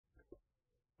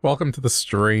Welcome to the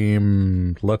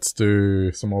stream. Let's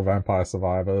do some more Vampire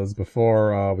Survivors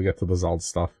before we get to the Zelda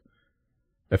stuff.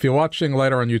 If you're watching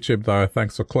later on YouTube though,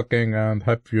 thanks for clicking and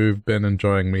hope you've been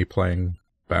enjoying me playing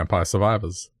Vampire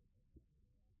Survivors.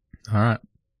 Alright.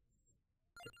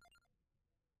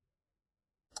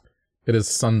 It is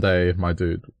Sunday, my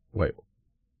dude. Wait.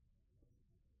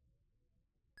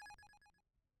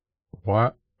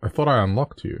 What? I thought I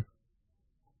unlocked you.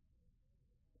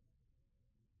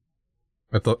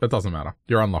 It doesn't matter.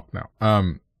 You're unlocked now.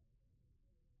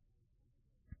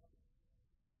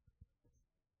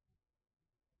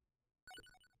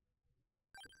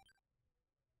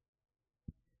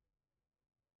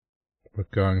 We're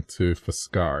going to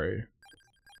Foscari.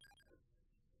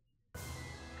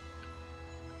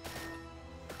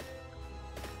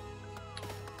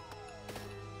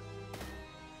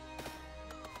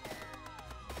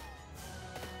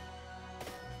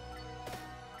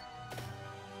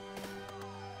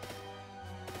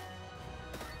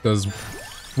 There's,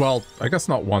 well, I guess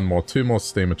not one more, two more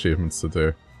Steam achievements to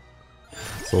do.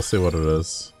 So we'll see what it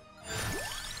is.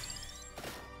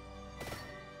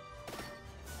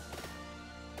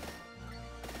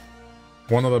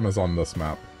 One of them is on this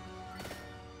map.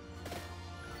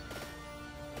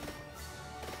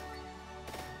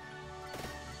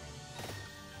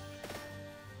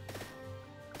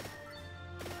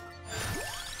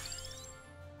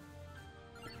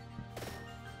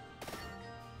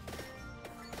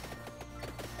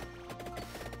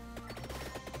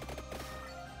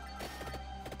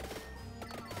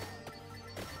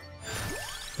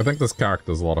 I think this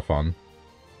character's a lot of fun.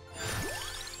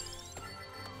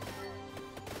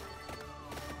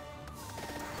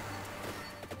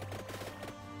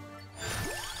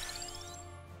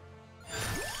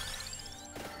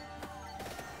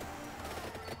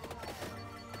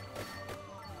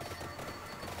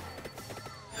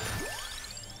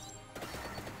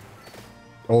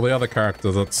 All the other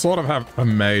characters that sort of have a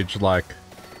mage-like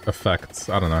effect.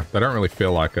 I don't know. They don't really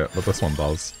feel like it, but this one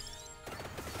does.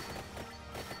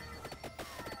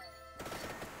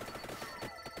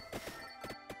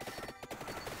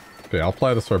 Yeah, I'll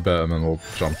play this for a bit and then we'll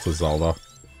jump to Zelda.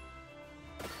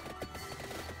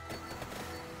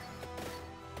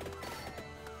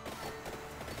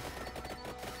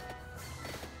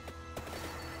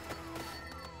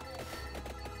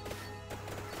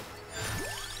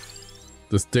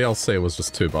 This DLC was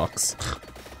just $2.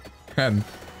 And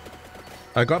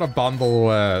I got a bundle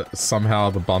where somehow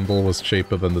the bundle was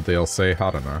cheaper than the DLC.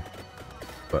 I don't know.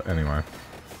 But anyway.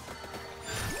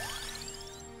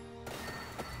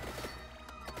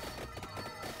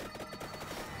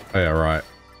 Oh yeah, right.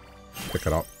 Pick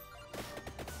it up.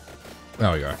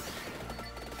 There we go.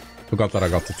 Forgot that I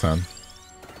got to 10.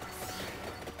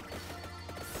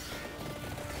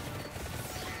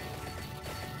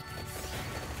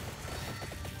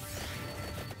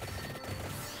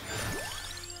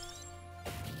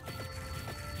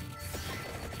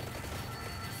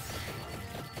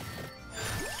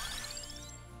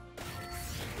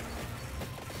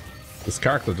 This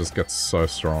character just gets so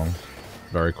strong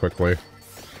very quickly.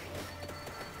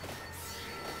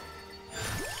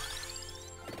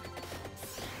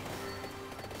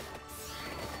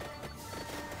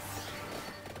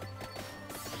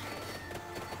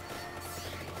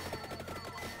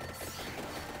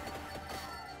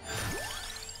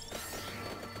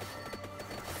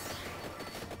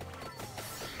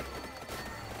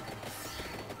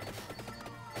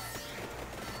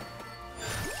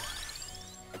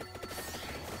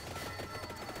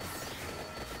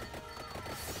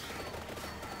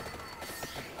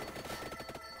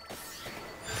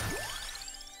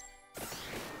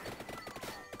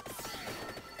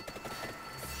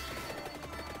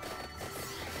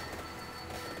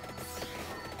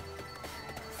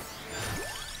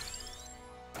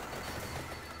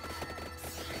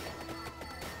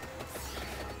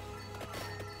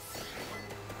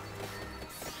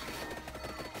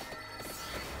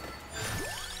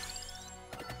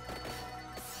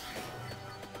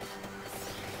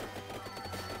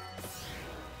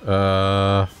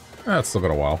 It's still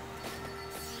got a while.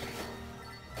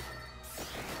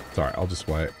 It's alright, I'll just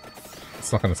wait.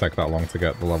 It's not going to take that long to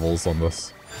get the levels on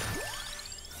this.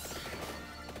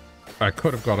 I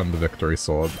could have gotten the victory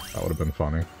sword. That would have been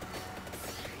funny.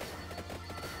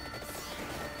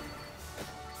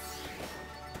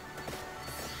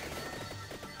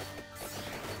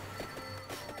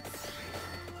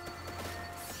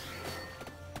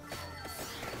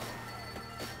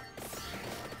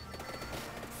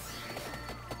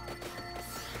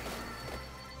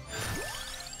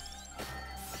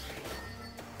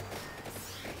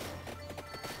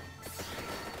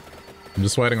 I'm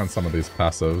just waiting on some of these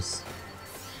passives.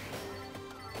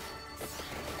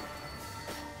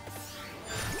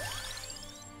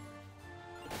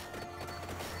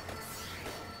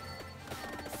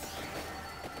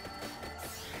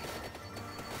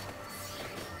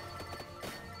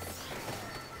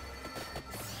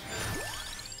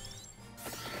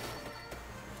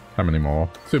 How many more?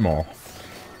 2 more.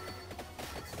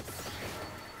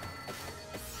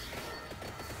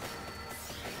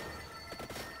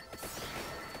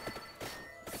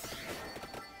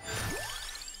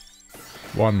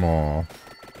 One more.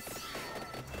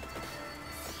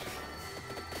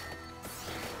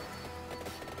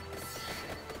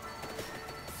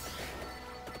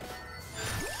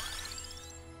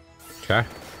 Okay.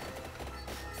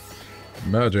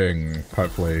 Merging,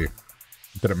 hopefully.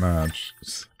 Did it merge?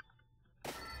 It's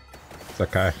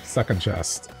okay. Second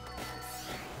chest.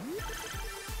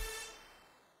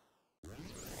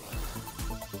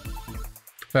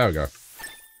 There we go.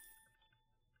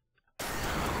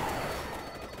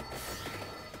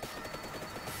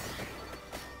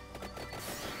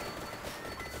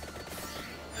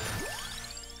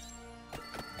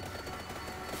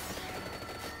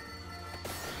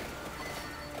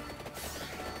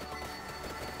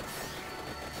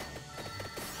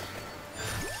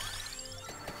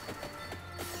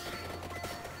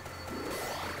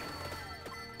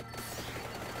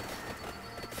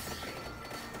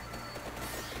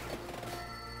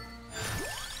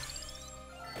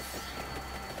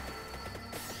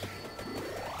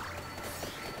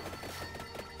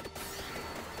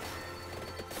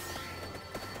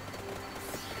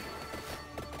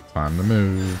 Time to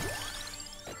move.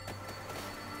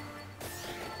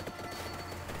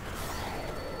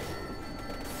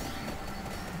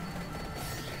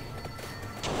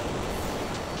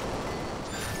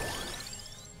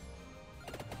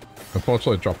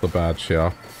 Unfortunately, dropped the badge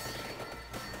here.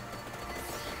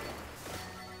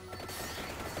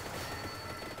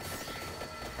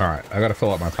 Alright, I gotta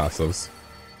fill up my passives.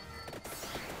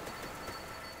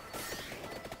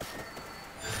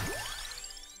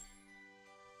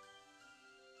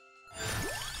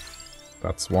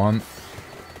 That's one.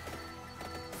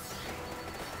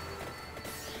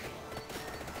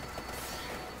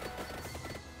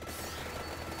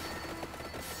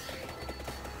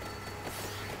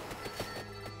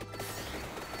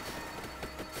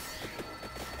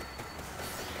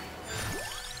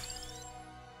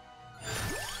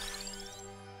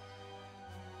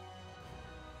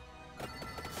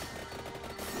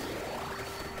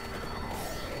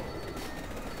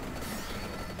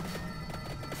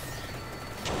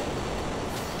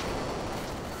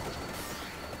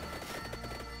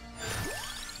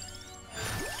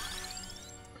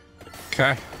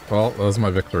 Okay, well, there's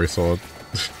my victory sword.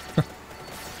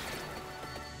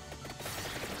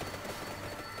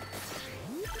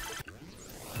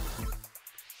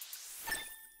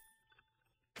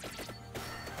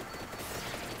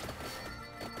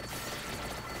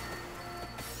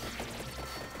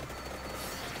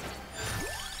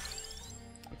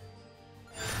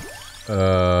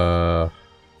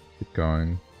 Keep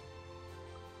going.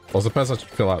 Well, I suppose I should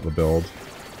fill out the build.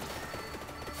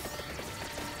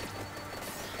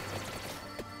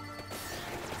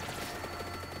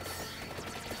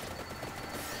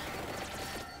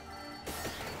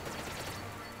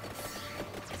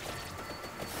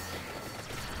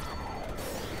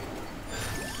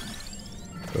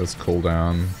 There's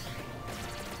cooldown.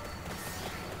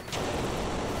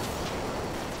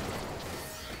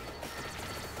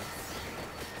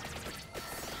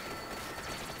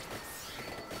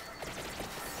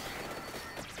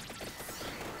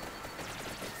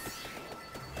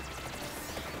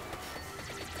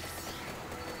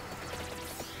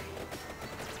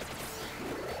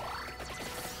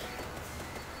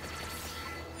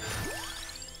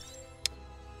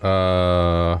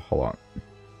 Hold on.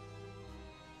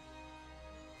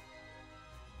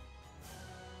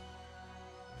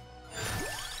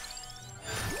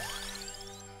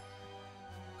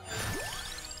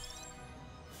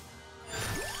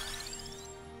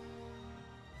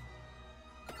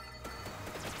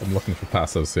 I'm looking for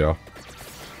passives here.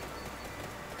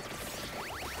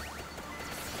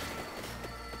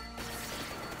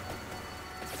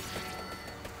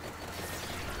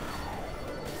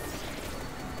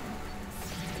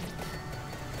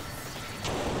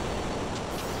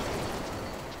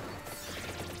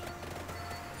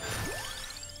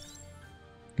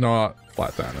 No,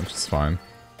 flat damage is fine.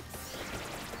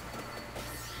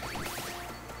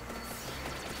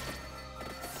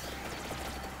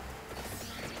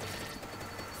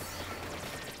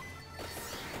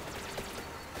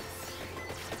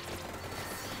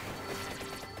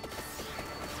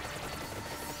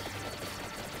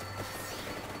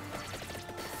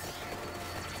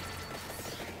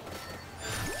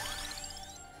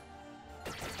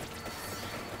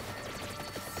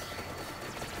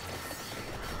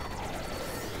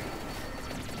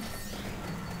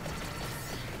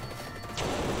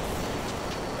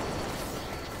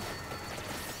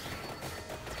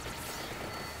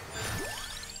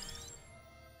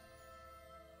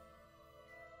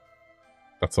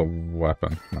 That's a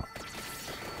weapon. No.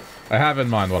 I have in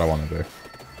mind what I want to do.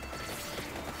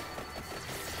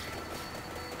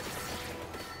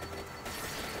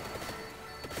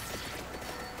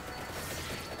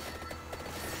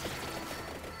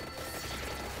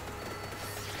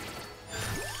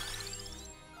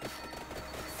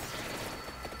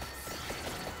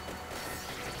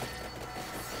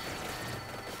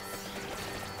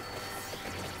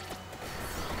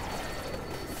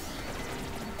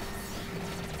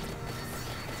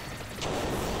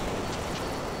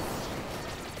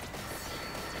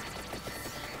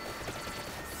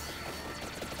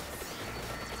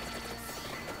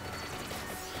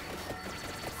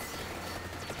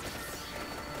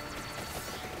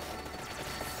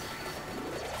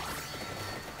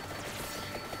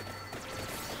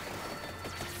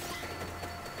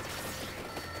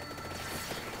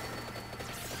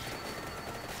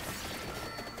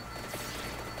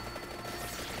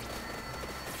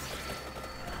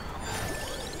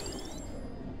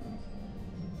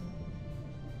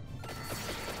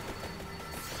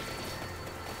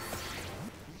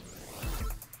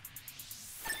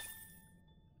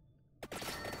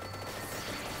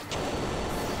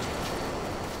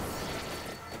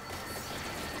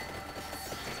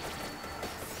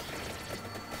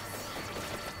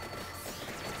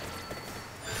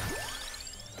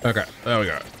 Okay, there we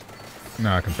go.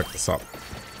 Now I can pick this up.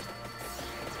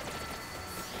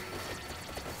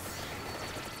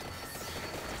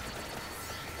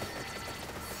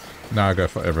 Now I go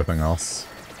for everything else.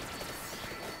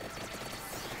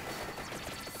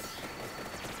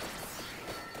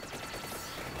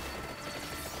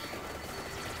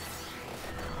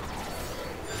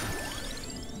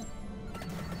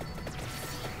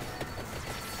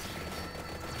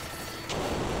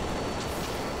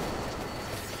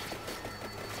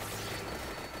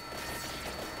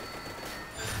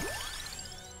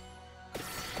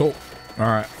 Cool.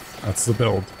 Alright, that's the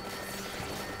build.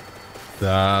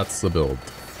 That's the build.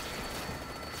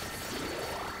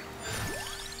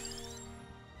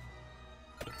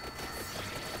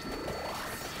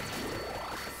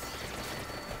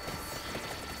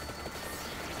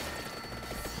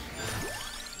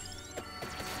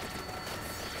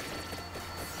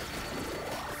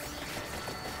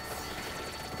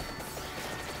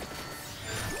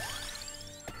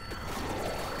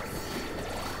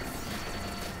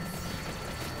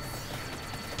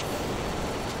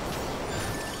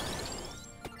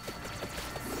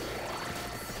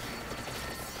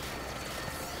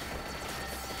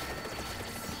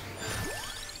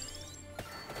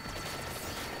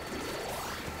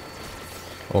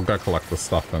 We'll go collect the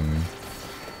stuff and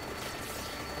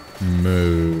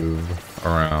move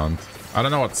around. I don't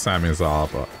know what Sammys are,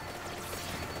 but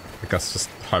I guess just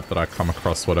hope that I come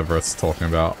across whatever it's talking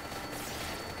about.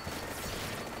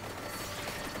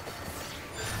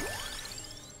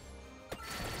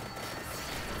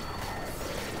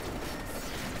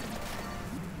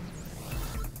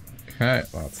 Okay,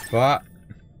 that's that.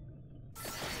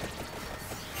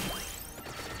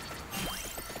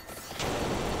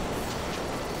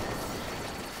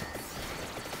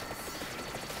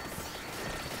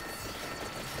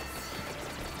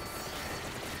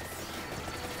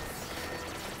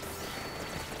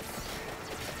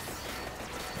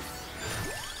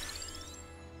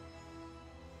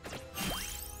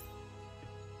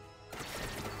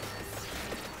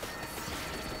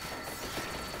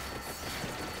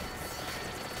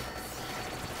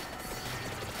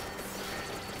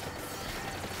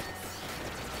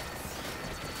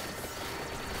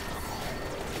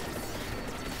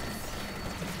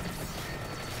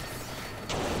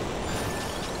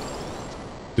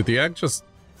 Did the egg just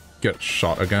get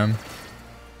shot again?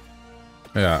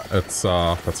 Yeah, it's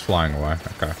flying away.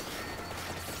 Okay.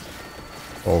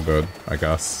 All good, I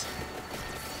guess.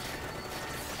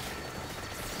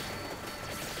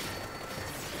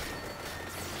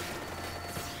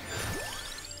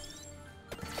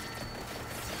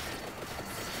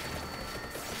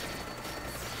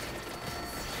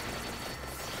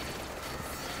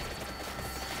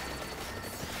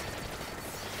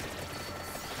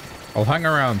 I'll hang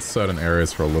around certain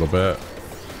areas for a little bit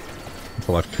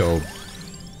until I've killed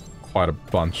quite a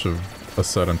bunch of a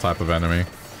certain type of enemy.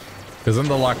 Because then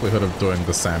the likelihood of doing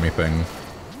the Sammy thing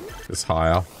is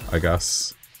higher, I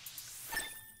guess.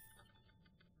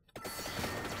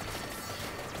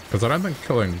 Because I don't think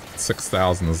killing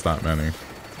 6,000 is that many.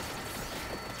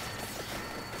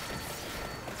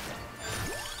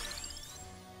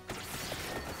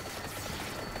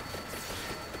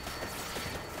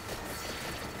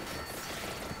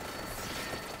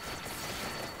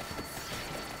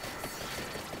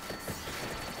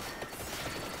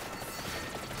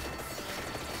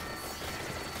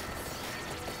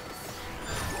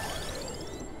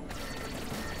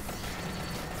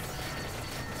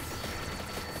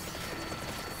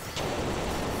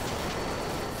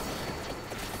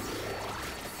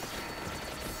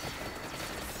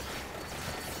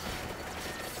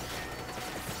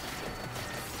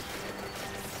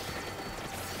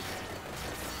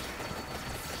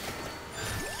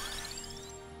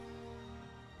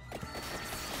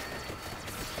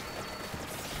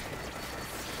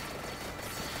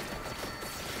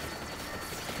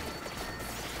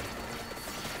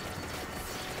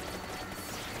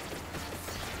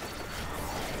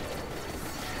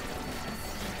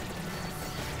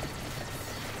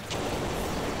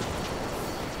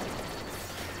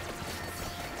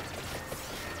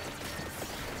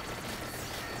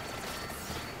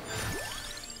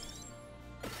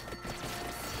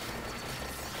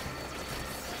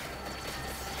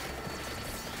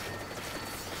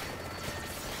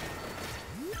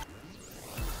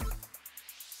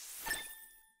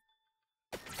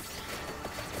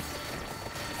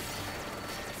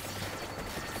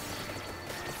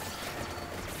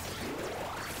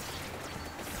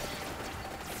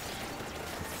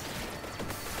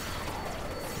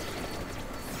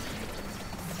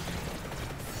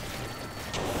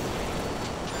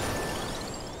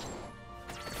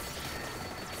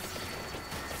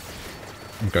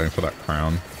 going for that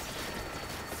crown.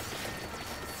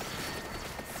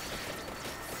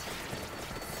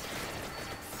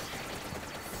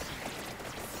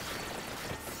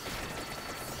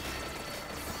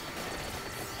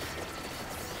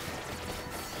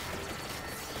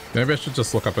 Maybe I should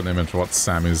just look up an image of what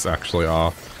Sammys actually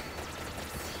are.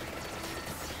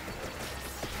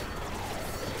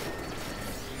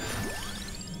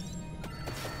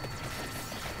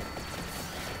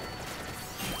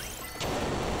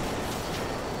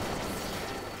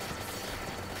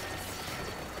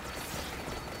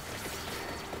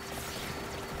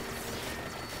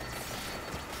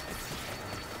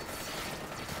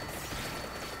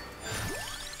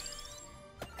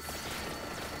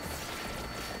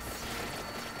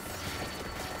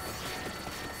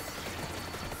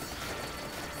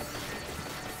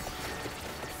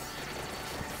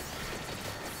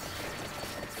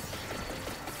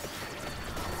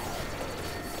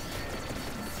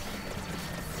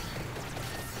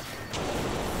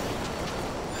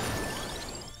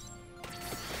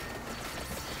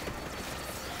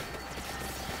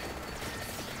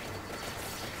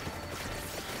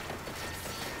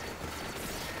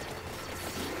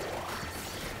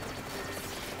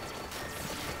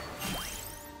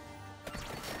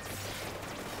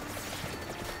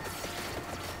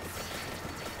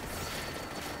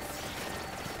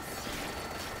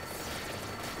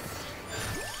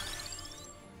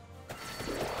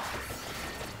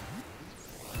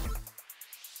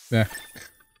 Yeah,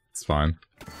 it's fine.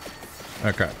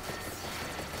 Okay.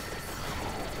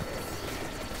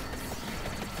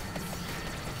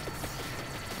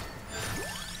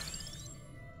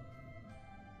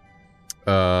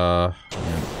 I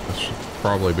should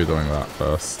probably be doing that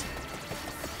first.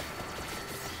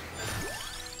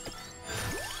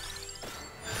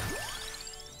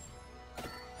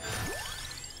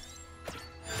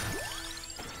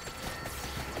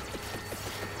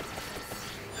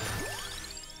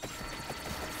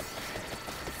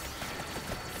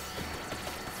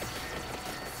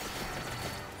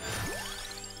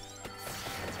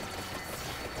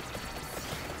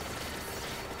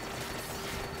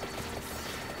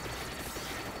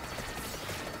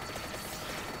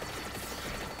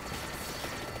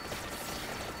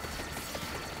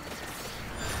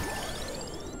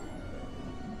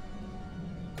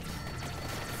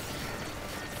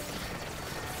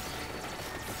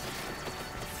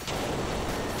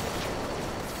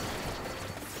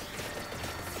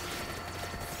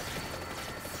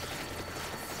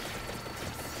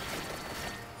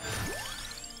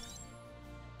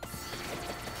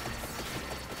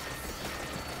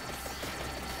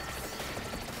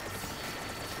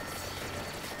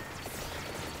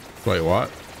 Wait,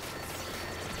 what?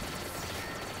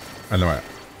 I know it.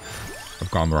 I've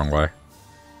gone the wrong way.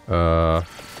 I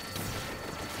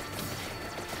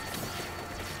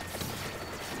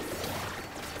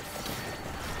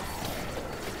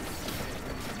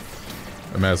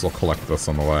may as well collect this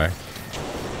on the way.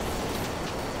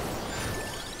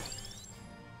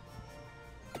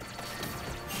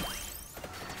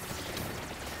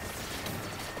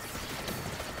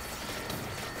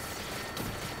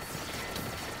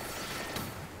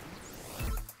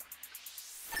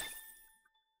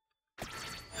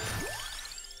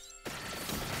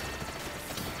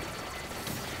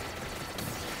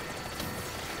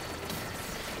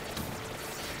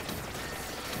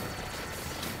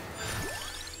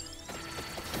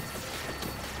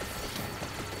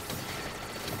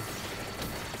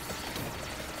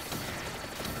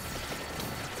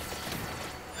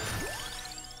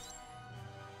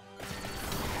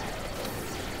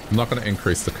 I'm not going to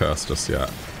increase the curse just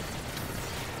yet.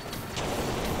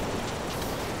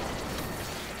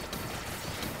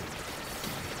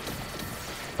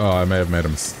 Oh, I may have made a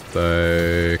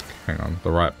mistake. Hang on,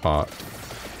 the right part.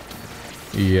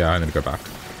 Yeah, I need to go back.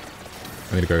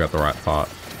 I need to go get the right part.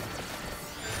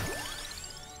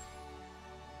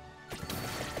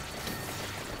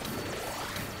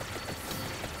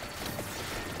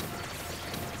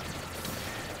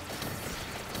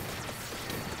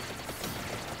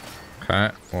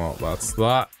 Okay, well, that's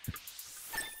that.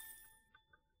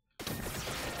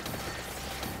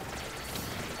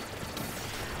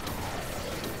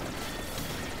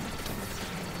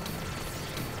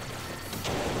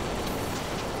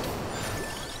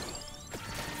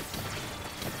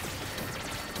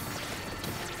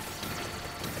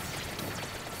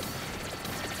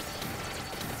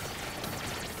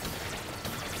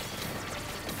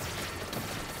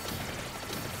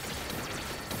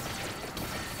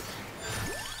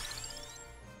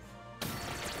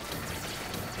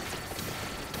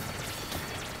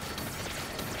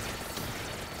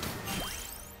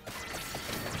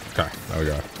 There we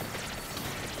go.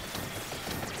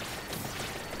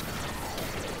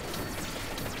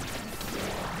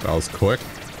 That was quick.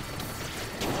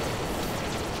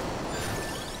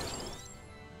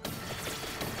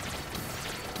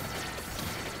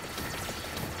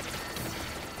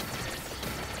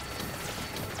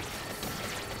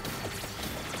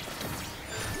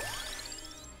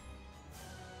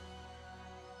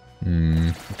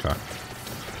 Okay.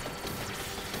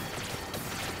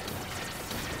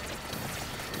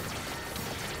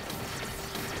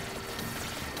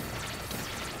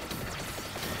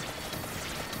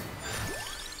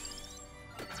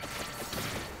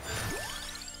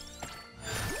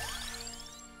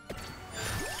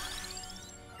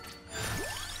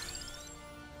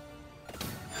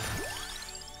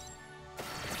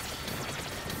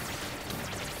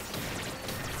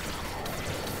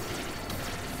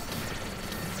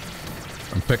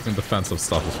 I'm picking defensive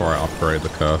stuff before I upgrade the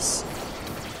curse.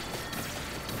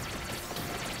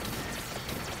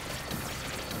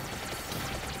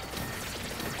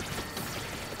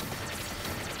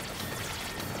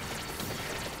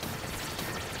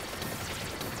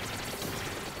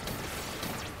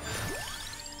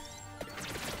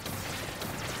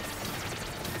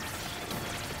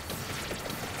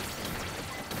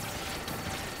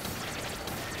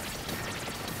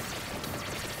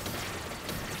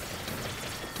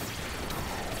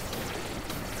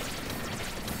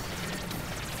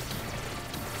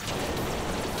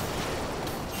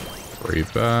 Free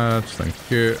badge,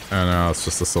 thank you. And now it's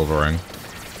just a silver ring.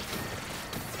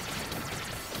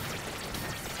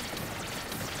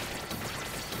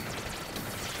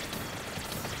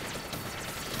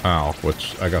 Ow,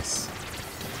 which I guess...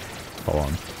 Hold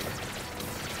on.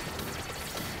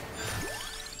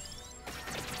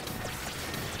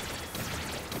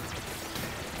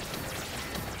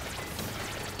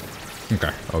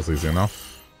 Okay, that was easy enough.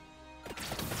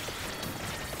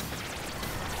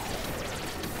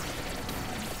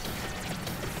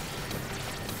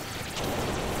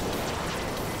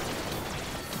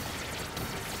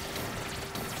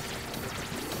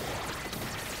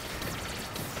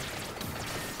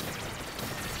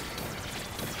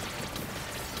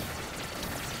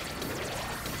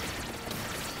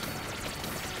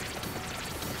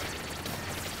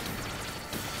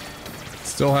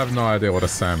 Still have no idea what a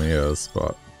Sammy is,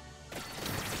 but...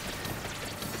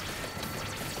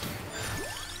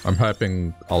 I'm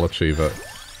hoping I'll achieve it.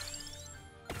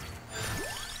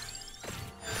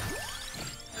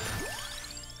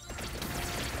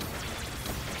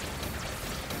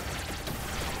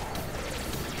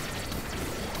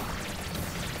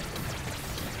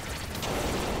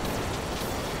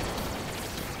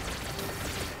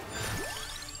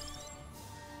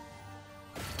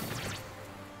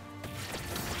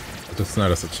 Just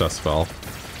notice it just fell.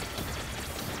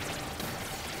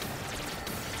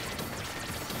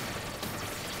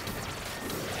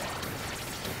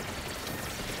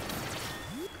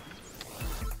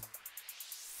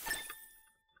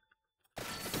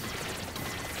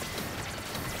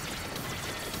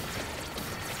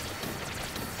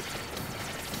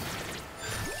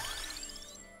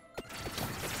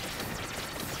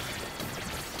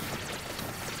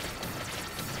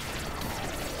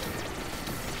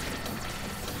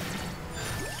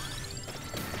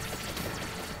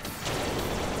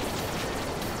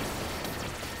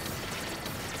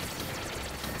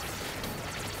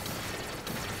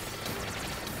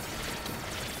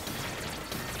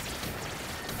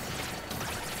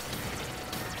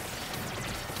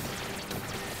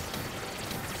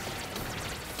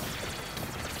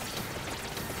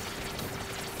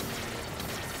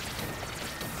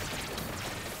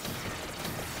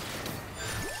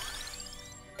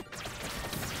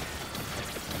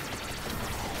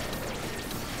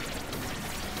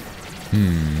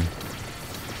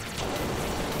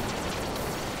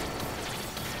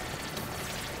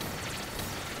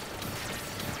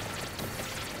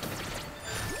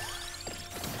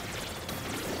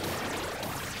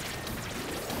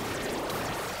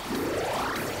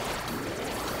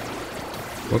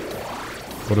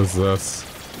 What is this?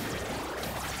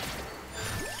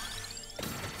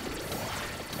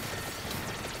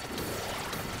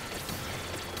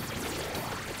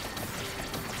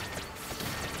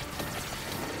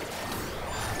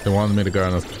 They wanted me to go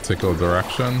in a particular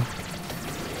direction.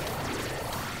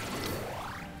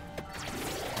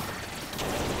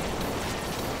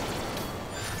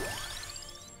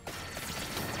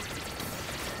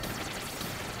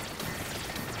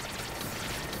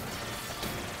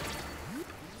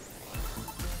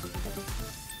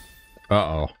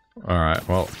 Uh-oh. Alright,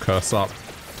 well, curse up.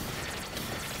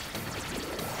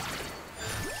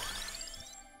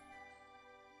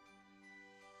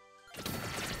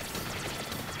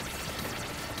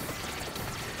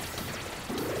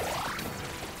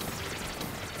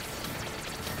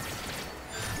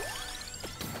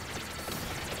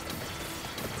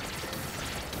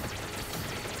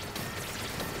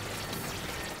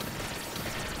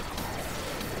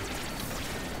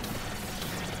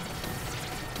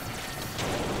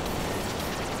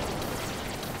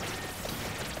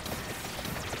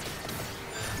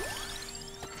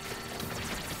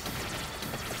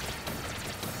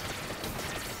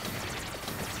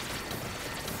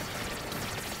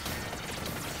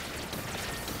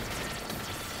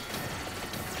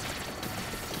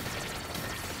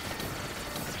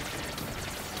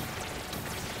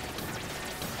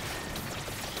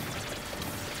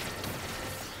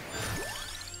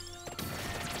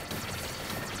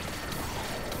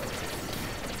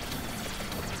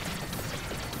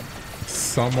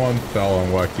 Someone fell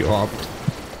and woke you up.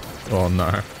 Oh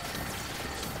no.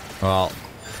 Well.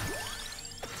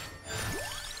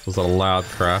 Was it a loud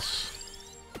crash?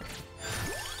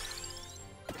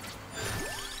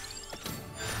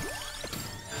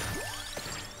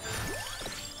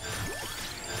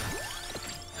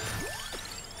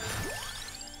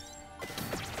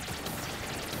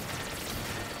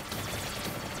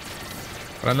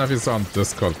 I don't know if he's on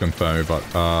Discord confirming,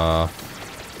 but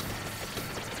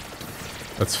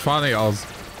it's funny, I was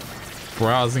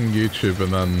browsing YouTube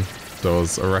and then there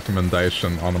was a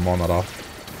recommendation on a monitor.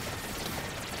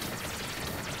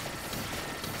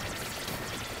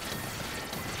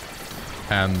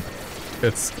 And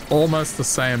it's almost the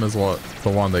same as what the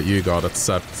one that you got,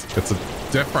 except it's a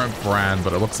different brand,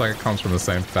 but it looks like it comes from the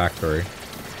same factory.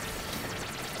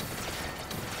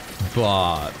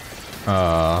 But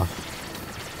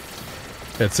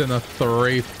it's in a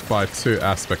 3:2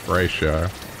 aspect ratio.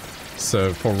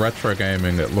 So for retro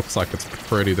gaming, it looks like it's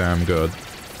pretty damn good.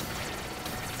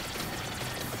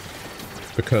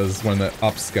 Because when it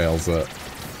upscales it,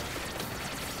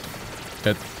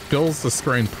 it fills the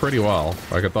screen pretty well.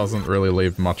 Like, it doesn't really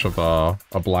leave much of a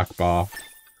black bar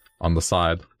on the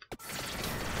side.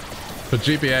 For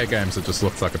GBA games, it just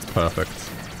looks like it's perfect.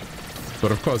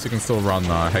 But of course, you can still run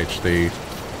HD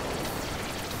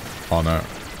on it.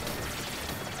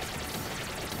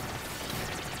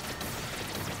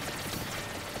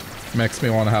 Makes me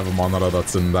want to have a monitor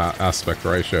that's in that aspect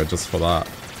ratio just for that.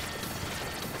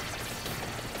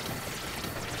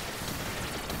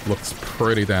 Looks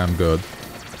pretty damn good.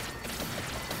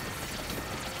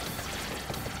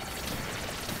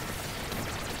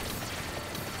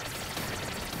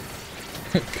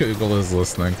 Google is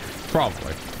listening.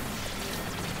 Probably.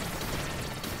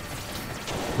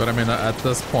 But I mean, at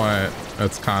this point,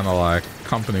 it's kind of like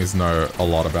companies know a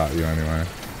lot about you anyway.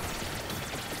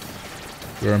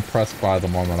 We're impressed by the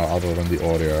monitor other than the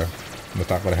audio. And the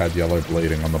fact that it had yellow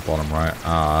bleeding on the bottom right.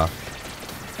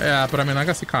 Yeah, but I mean, I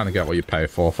guess you kind of get what you pay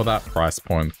for. For that price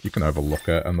point, you can overlook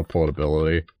it and the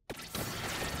portability.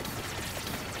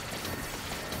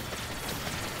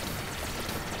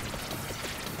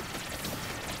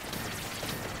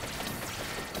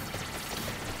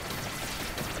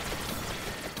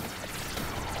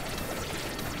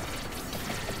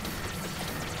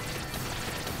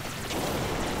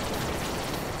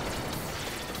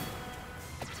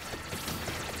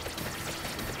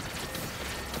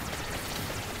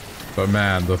 But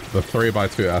man, the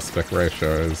 3:2 aspect ratio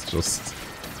is just...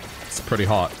 it's pretty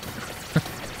hot.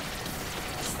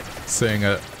 Seeing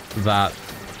it that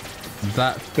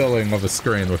filling of a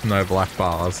screen with no black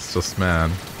bars, just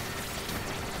man.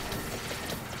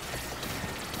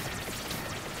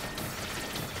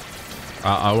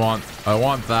 I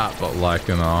want that, but like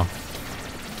in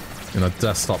a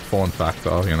desktop form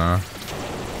factor, you know?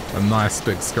 A nice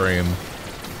big screen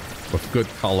with good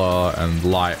color and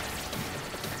light.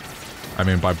 I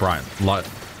mean, by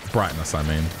brightness, I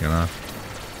mean, you know.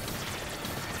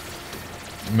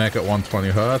 Make it 120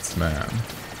 hertz, man.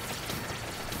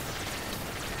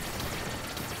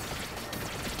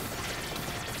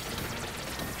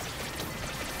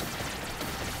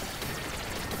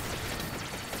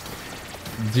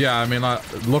 Yeah, I mean,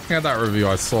 looking at that review,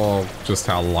 I saw just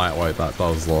how lightweight that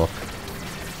does look.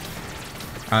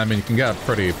 I mean, you can get a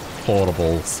pretty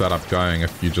portable setup going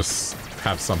if you just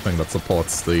have something that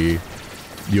supports the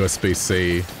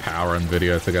USB-C power and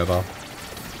video together.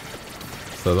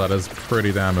 So that is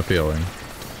pretty damn appealing.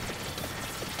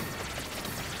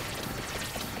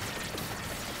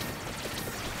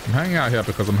 I'm hanging out here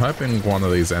because I'm hoping one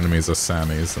of these enemies are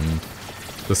Sammys, and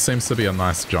this seems to be a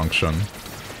nice junction.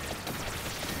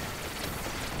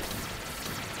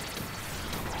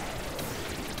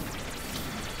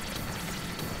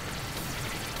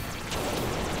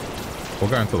 We'll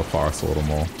go into the forest a little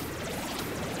more.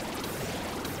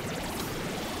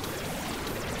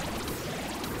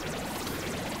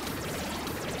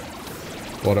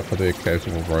 Bought it for the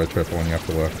occasional road trip when you have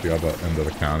to work the other end of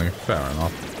the county. Fair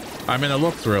enough. I mean, it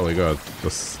looks really good.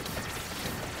 Just...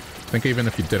 I think even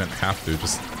if you didn't have to,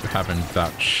 just having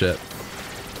that shit...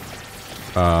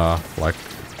 like,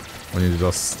 when you're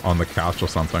just on the couch or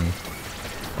something,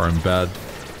 or in bed.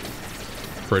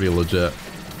 Pretty legit.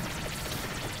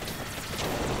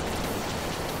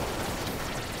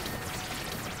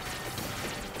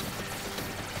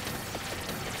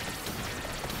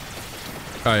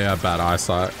 Oh yeah, bad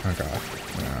eyesight. Okay.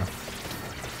 Yeah.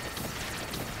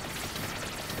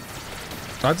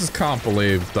 I just can't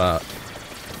believe that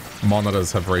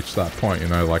monitors have reached that point, you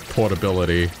know, like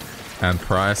portability and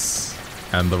price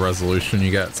and the resolution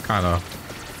you get. It's kind of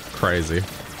crazy.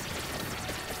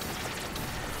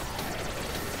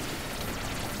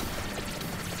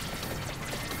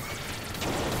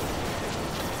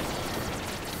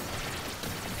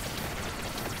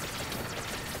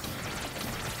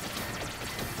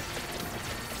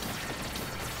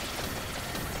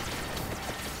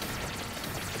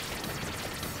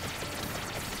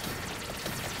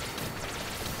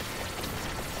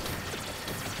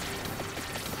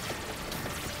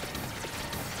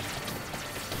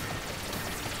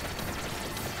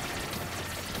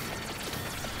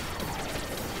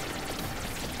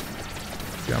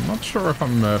 Yeah, I'm not sure if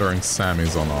I'm murdering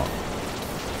Sammys or not.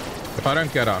 If I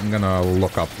don't get it, I'm gonna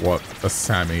look up what a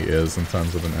Sammy is in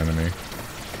terms of an enemy.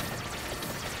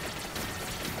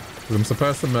 I'm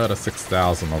supposed to murder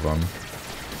 6,000 of them.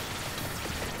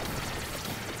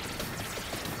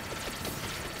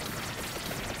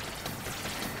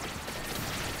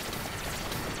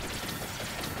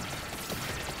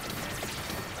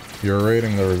 You're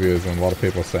reading the reviews and a lot of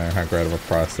people are saying how great of a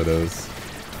price it is.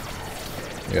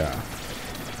 Yeah.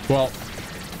 Well,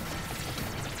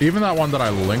 even that one that I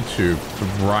linked to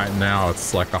right now,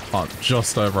 it's like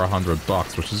just over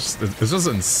 $100, which is it's just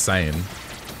insane.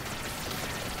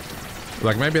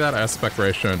 Like maybe that aspect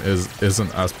ratio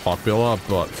isn't as popular,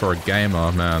 but for a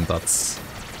gamer, man, it's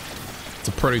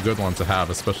a pretty good one to have,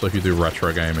 especially if you do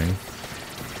retro gaming.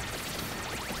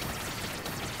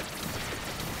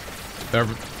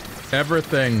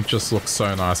 Everything just looks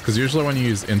so nice, because usually when you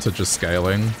use integer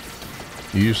scaling,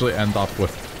 you usually end up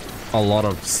with a lot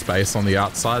of space on the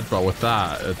outside, but with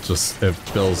that, it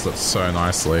fills it so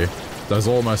nicely. There's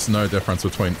almost no difference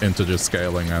between integer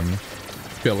scaling and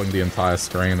filling the entire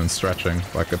screen and stretching.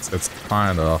 Like, it's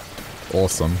kinda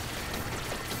awesome.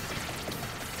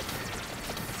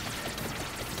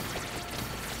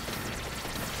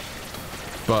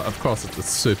 But, of course, it's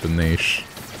super niche.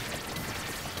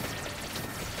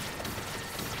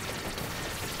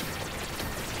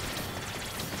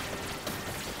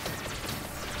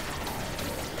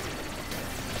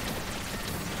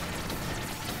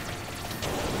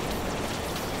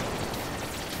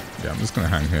 Yeah, I'm just gonna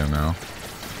hang here now.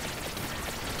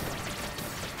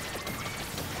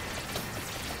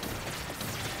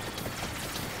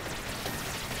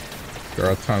 There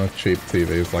are a ton of cheap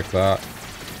TVs like that.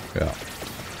 Yeah.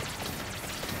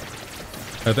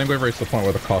 I think we've reached the point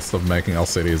where the cost of making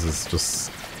LCDs is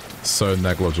just so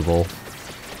negligible.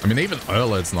 I mean, even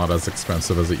OLED's not as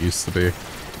expensive as it used to be.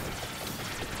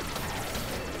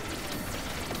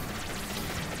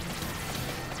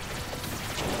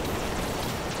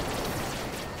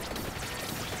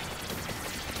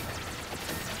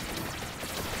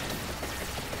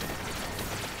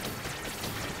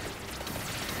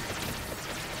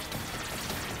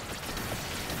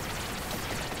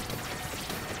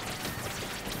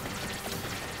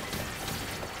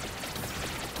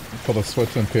 For the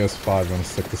Switch and PS5, I'm gonna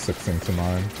stick to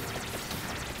 16:9.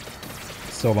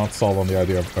 Still not sold on the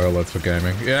idea of OLEDs for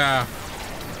gaming. Yeah,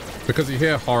 because you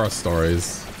hear horror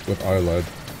stories with OLED.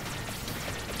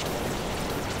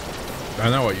 I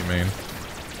know what you mean.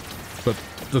 But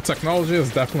the technology has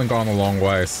definitely gone a long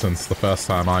way since the first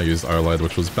time I used OLED,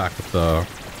 which was back with the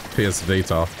PS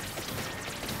Vita.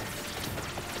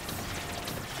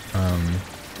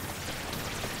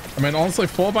 I mean, honestly,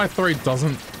 4x3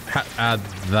 doesn't add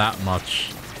that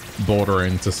much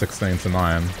bordering to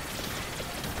 16:9.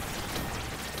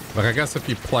 Like, I guess if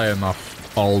you play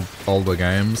enough older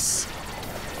games,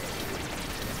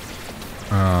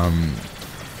 I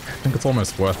think it's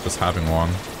almost worth just having one.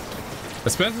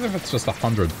 Especially if it's just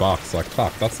 $100. Like,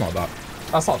 fuck, that's not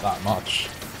that much.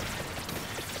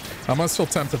 I almost feel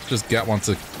tempted to just get one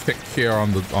to kick here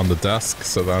on the desk,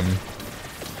 so then,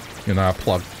 you know, I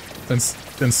plug.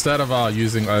 Instead of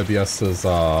using OBS's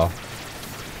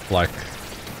like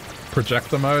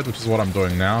projector mode, which is what I'm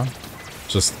doing now,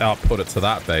 just output it to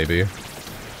that baby.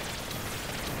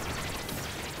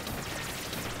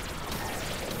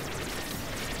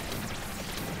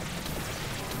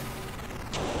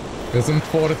 Isn't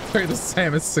 4:3 the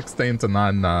same as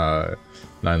 16:9? No.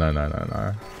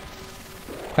 No.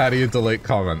 How do you delete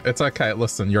comment? It's okay,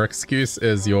 listen, your excuse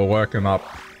is you're working up,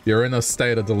 you're in a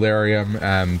state of delirium,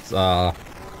 and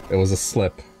it was a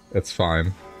slip. It's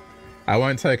fine. I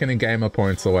won't take any gamer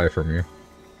points away from you.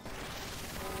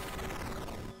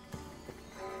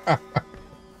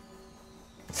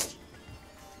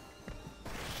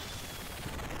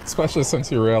 Especially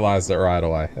since you realized it right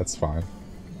away. It's fine.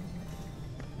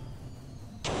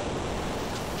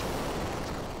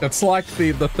 It's like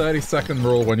the 30-second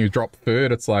rule when you drop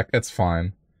food. It's like, it's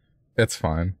fine. It's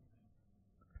fine.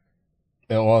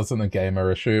 It wasn't a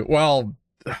gamer issue. Well,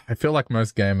 I feel like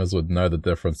most gamers would know the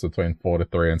difference between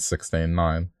 4:3 and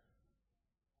 16:9.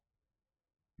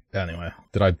 Anyway,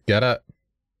 did I get it?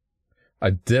 I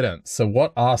didn't. So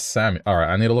what are Sammy? Alright,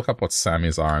 I need to look up what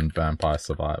Sammys are in Vampire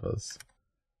Survivors.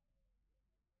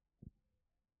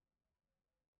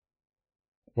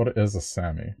 What is a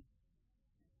Sammy?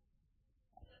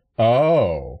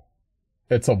 Oh.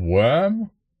 It's a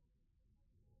worm?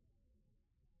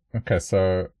 Okay,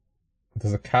 so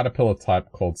there's a caterpillar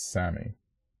type called Sammy.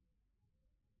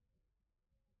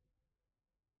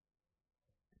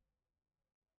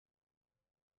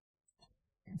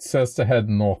 says to head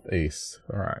northeast.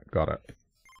 Alright, got it.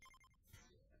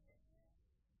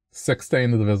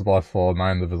 16 divisible by 4,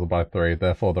 9 divisible by 3,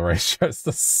 therefore the ratio is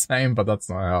the same, but that's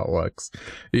not how it works.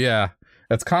 Yeah,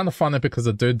 it's kind of funny because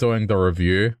the dude doing the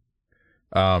review,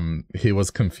 he was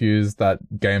confused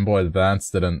that Game Boy Advance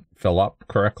didn't fill up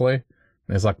correctly.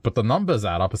 And he's like, but the numbers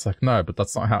add up. It's like, no, but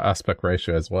that's not how aspect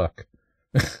ratios work.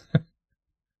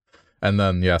 And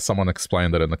then, yeah, someone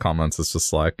explained it in the comments. It's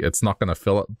just like, it's not going to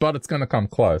fill it, but it's going to come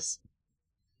close.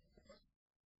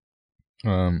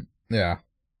 Yeah.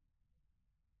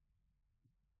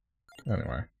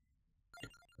 Anyway.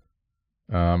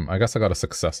 I guess I got a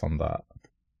success on that.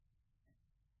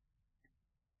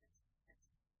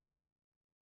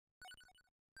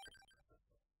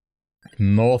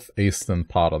 Northeastern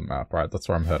part of the map, right? That's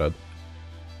where I'm headed.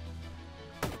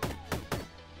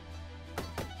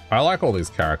 I like all these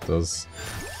characters.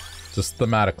 Just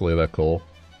thematically, they're cool.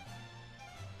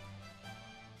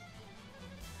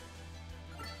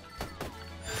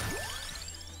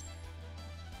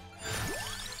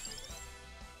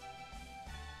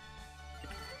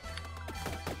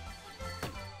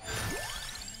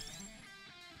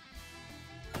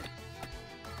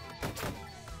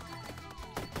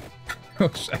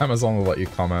 Amazon will let you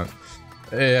comment.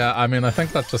 Yeah, I mean, I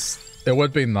think that just... It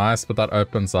would be nice, but that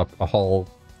opens up a whole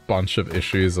bunch of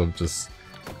issues of just...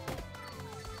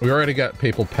 We already get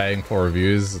people paying for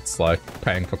reviews. It's like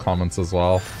paying for comments as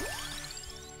well.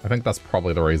 I think that's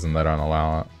probably the reason they don't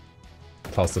allow it.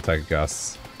 Tell us to take a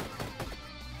guess.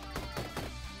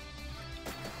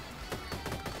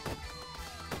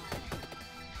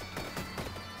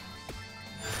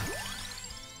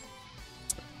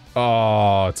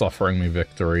 Oh, it's offering me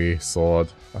victory sword.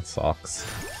 That sucks.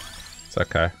 It's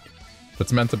okay. If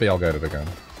it's meant to be, I'll get it again.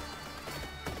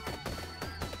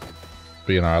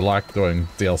 But you know, I like doing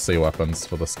DLC weapons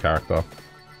for this character.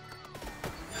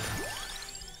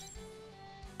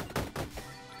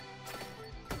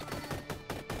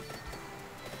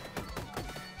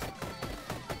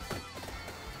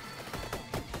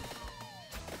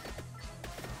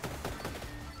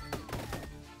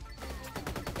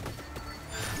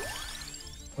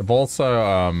 I've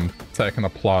also taken a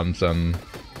plunge and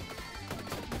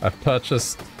I've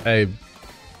purchased a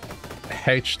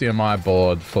HDMI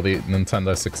board for the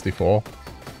Nintendo 64.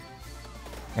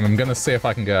 And I'm gonna see if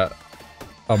I can get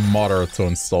a modder to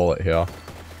install it here.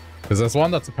 Because there's one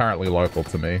that's apparently local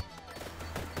to me.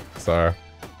 So...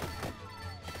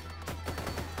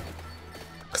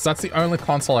 Because that's the only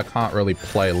console I can't really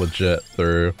play legit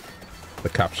through the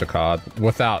capture card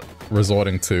without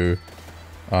resorting to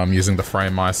using the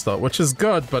Frame Meister, which is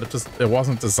good, but it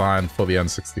wasn't designed for the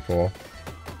N64.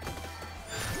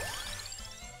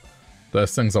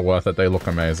 Those things are worth it, they look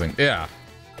amazing. Yeah.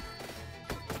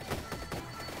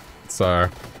 So,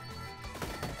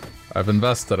 I've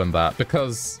invested in that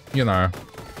because, you know,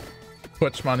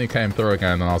 Twitch money came through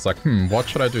again and I was like, what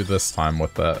should I do this time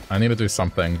with it? I need to do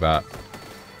something that,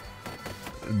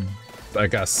 I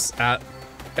guess, at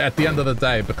the end of the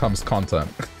day becomes content.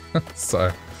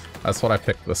 So, that's what I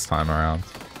picked this time around.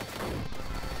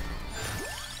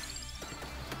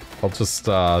 I'll just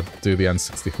do the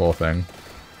N64 thing.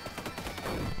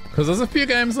 Because there's a few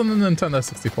games on the Nintendo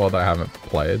 64 that I haven't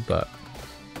played that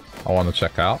I want to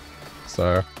check out.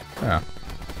 So, yeah.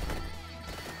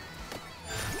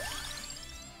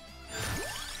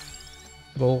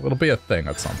 It'll be a thing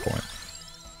at some point.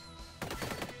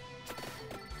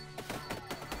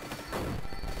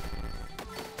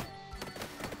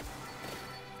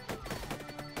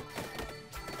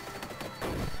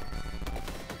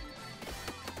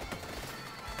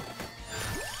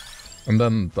 And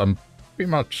then I'm pretty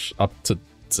much up to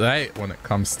date when it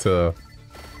comes to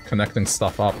connecting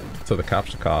stuff up to the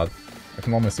capture card. I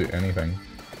can almost do anything.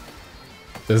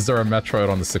 Is there a Metroid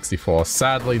on the 64?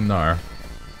 Sadly, no.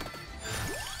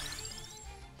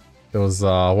 It was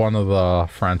one of the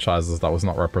franchises that was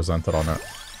not represented on it.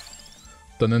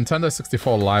 The Nintendo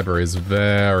 64 library is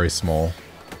very small.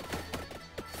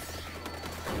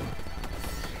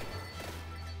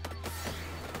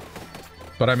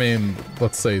 But I mean,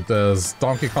 let's see, there's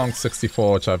Donkey Kong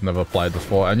 64, which I've never played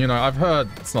before. And you know, I've heard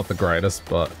it's not the greatest,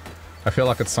 but I feel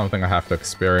like it's something I have to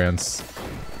experience.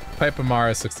 Paper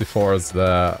Mario 64 is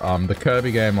there. The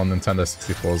Kirby game on Nintendo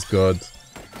 64 is good.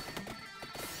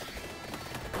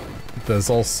 There's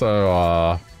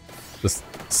also this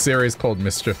series called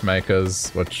Mischief Makers,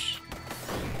 which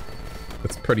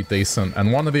it's pretty decent.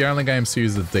 And one of the only games to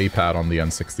use the D-pad on the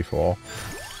N64.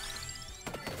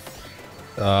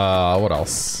 What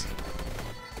else?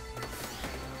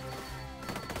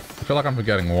 I feel like I'm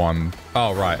forgetting one.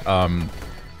 Oh, right.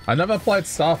 I never played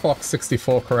Star Fox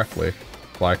 64 correctly.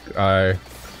 Like, I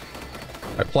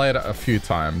played it a few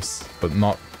times, but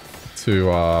not to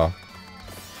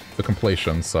the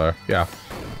completion, so yeah.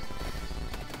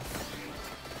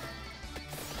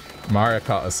 Mario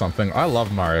Kart is something. I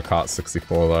love Mario Kart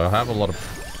 64 though. I have a lot of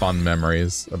fun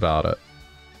memories about it.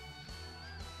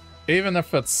 Even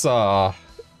if it's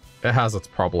it has its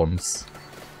problems.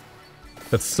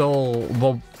 It's still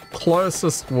the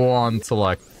closest one to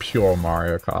like pure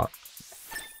Mario Kart.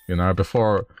 You know,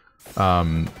 before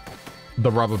the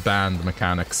rubber band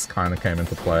mechanics kind of came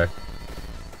into play.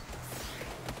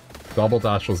 Double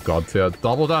Dash was god tier.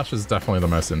 Double Dash is definitely the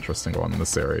most interesting one in the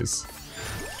series.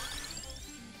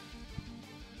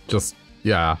 Just,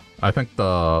 yeah, I think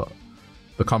the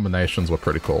combinations were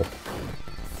pretty cool.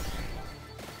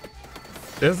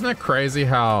 Isn't it crazy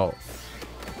how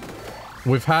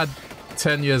we've had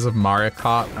 10 years of Mario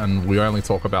Kart and we only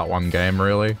talk about one game,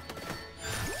 really?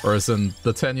 Whereas in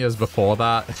the 10 years before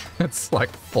that, it's like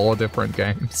 4 different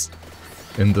games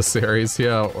in the series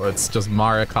here. It's just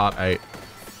Mario Kart 8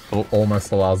 almost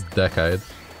the last decade.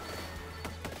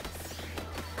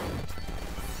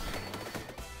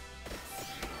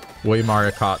 Wii Mario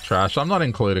Kart trash. I'm not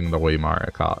including the Wii Mario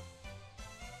Kart.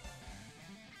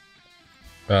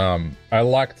 I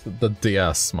liked the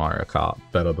DS Mario Kart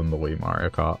better than the Wii Mario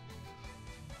Kart.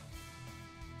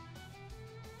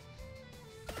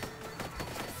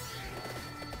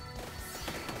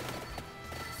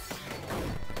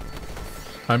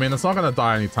 I mean, it's not gonna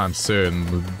die anytime soon.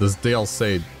 There's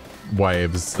DLC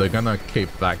waves. They're gonna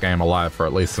keep that game alive for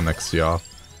at least the next year.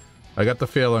 I get the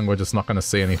feeling we're just not gonna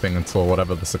see anything until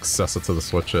whatever the successor to the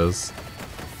Switch is.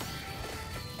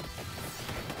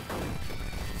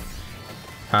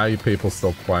 How are you people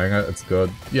still playing it? It's good.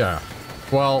 Yeah.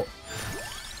 Well,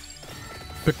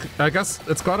 I guess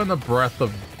it's gotten a breath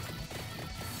of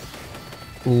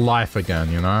life again,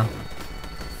 you know?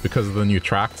 Because of the new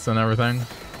tracks and everything.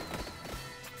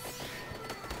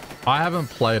 I haven't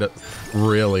played it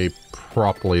really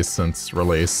properly since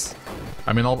release.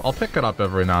 I mean, I'll pick it up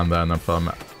every now and then if I'm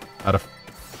at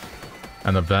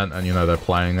an event and, you know, they're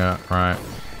playing it, right?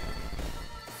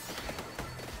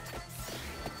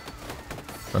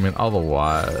 I mean,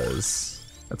 otherwise,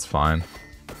 it's fine.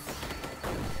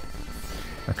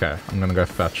 Okay, I'm gonna go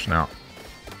fetch now.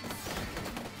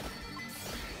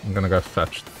 I'm gonna go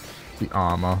fetch the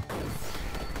armor.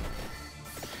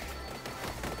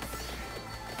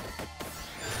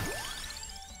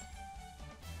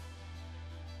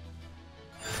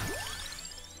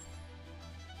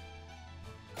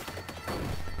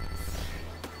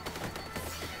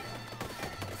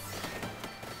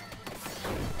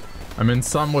 I mean,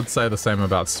 some would say the same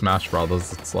about Smash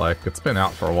Brothers. It's like, it's been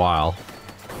out for a while.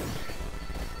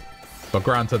 But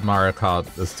granted, Mario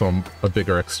Kart is to a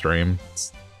bigger extreme.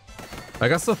 I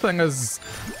guess the thing is,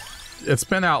 it's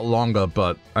been out longer,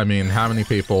 but, I mean, how many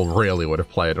people really would have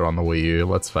played it on the Wii U?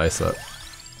 Let's face it.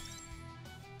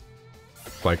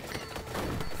 Like,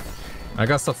 I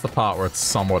guess that's the part where it's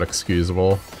somewhat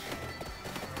excusable.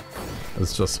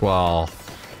 It's just, well,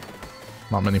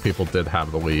 not many people did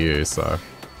have the Wii U, so...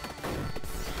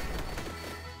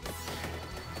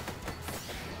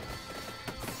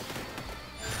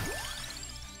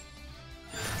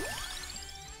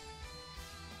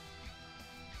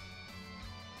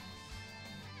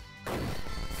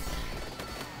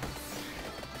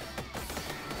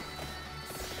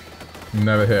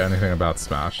 Never hear anything about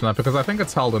Smash. No, because I think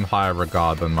it's held in higher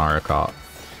regard than Mario Kart.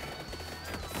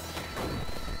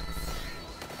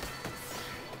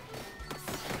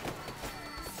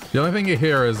 The only thing you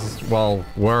hear is, well,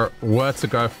 where to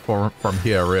go from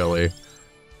here, really.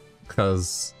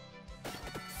 Because,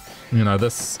 you know,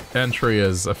 this entry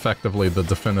is effectively the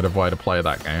definitive way to play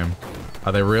that game.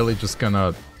 Are they really just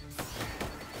gonna...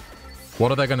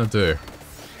 What are they gonna do?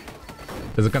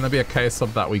 Is it gonna be a case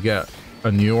of that we get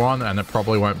a new one and it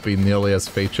probably won't be nearly as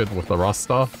featured with the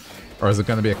roster? Or is it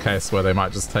going to be a case where they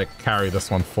might just carry this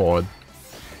one forward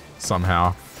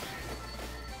somehow?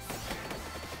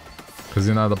 Because,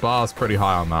 you know, the bar's pretty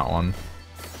high on that one.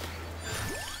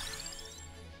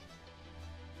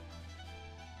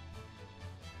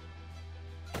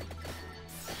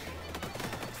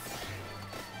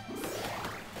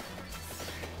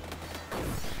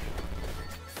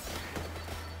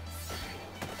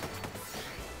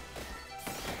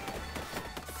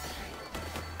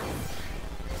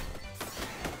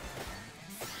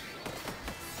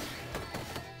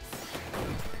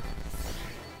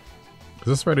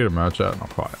 Is this ready to merge yet? Not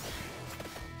quite.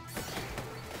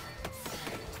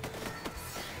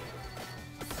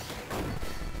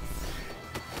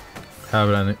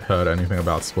 Haven't heard anything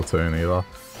about Splatoon either.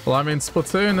 Well, I mean,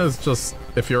 Splatoon is just...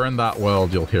 If you're in that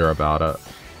world, you'll hear about it.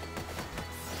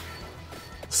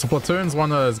 Splatoon's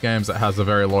one of those games that has a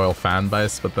very loyal fan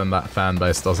base, but then that fan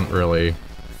base doesn't really,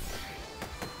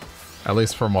 at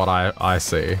least from what I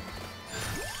see,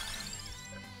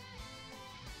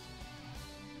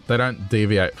 they don't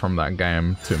deviate from that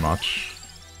game too much,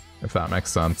 if that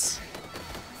makes sense.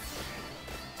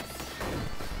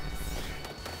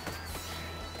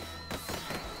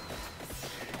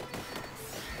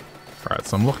 Alright,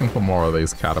 so I'm looking for more of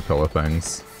these caterpillar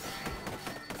things.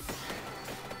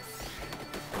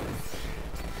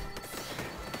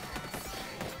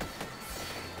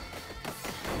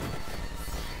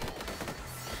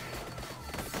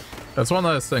 It's one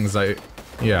of those things that,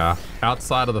 yeah,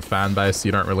 outside of the fan base,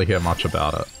 you don't really hear much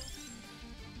about it.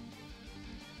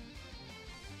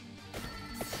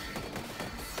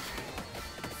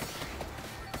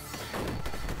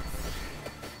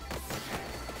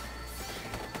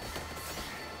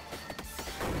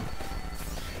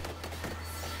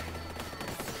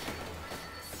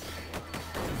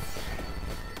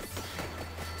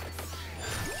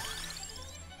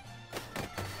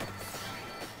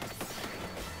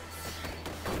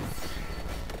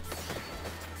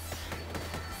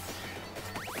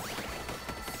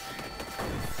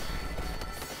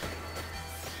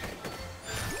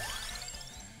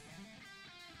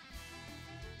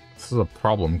 This is a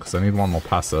problem, because I need one more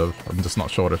passive. I'm just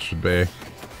not sure what it should be.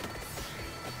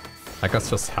 I guess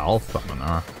just health? I don't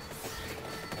know.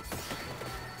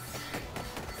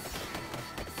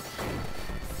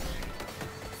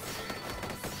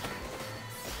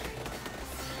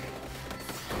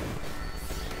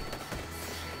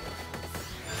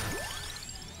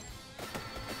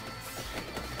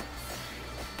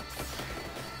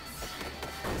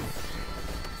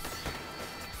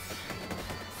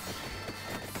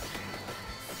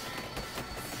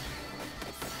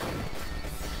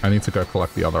 I need to go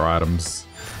collect the other items.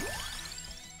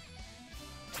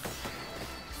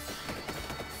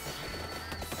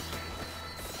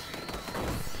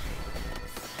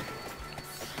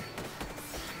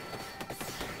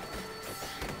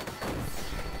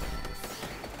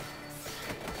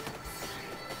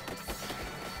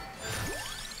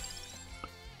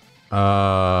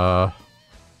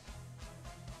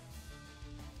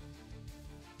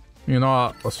 You know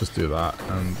what? Let's just do that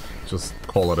and just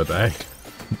call it a day.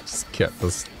 Just get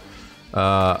this.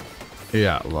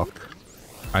 Yeah, look.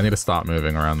 I need to start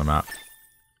moving around the map.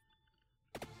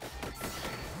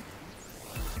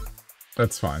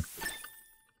 That's fine.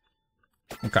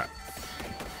 Okay.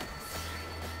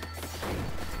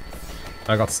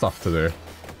 I got stuff to do.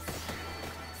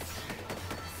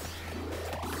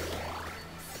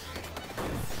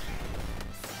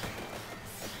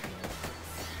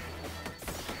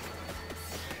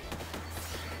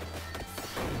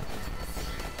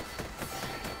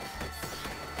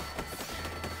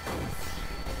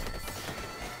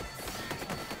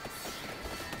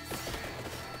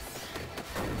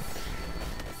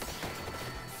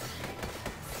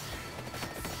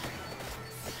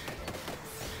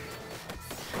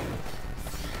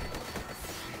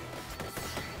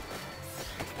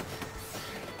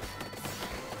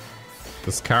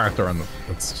 This character, and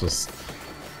it's just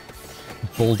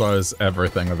bulldoze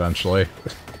everything eventually.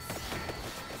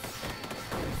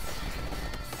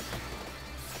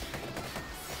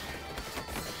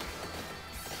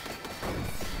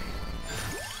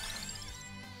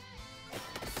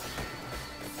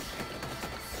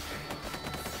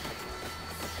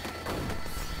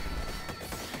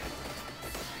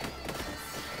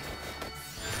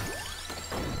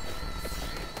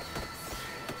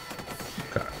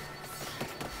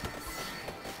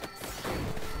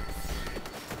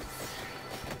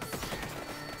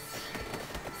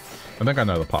 I think I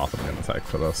know the path I'm going to take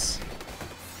for this.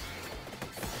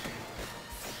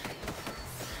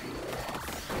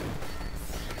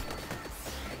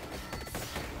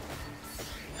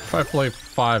 Hopefully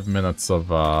 5 minutes of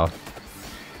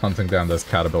hunting down those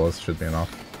caterpillars should be enough.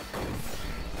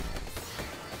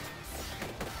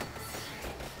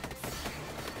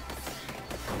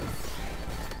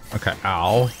 Okay,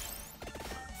 ow.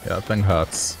 Yeah, that thing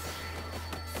hurts.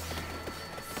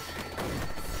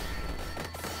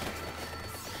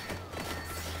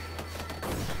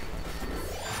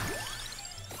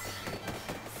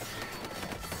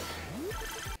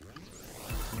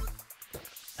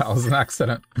 That was an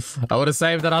accident. I would have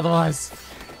saved it otherwise.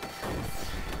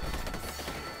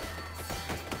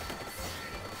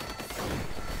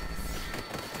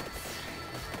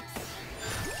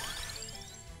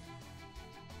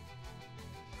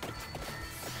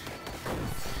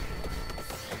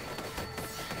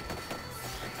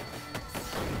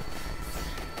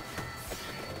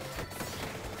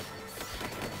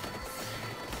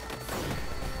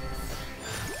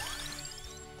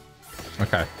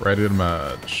 Okay, ready to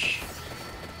merge.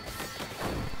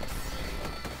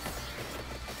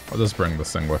 I'll just bring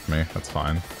this thing with me, that's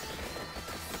fine.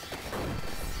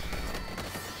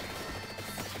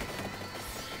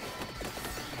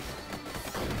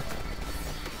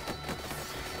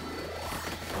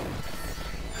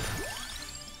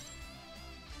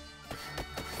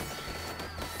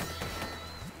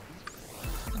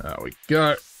 There we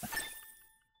go.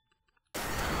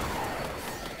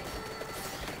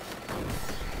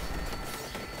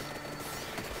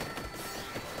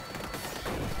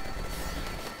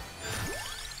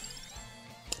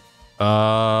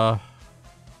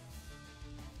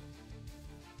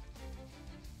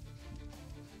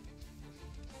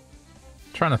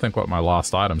 Trying to think what my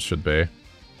last items should be.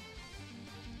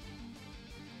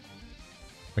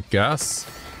 I guess.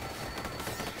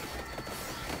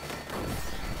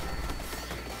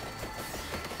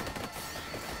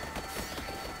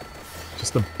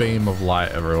 Just a beam of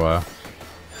light everywhere.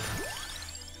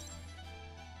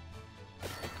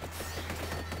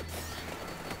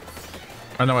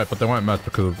 Oh no, wait, but they won't merge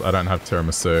because I don't have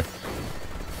tiramisu.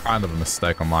 Kind of a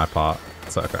mistake on my part.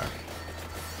 It's okay.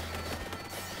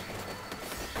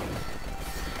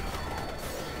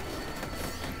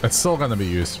 It's still gonna be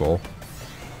useful.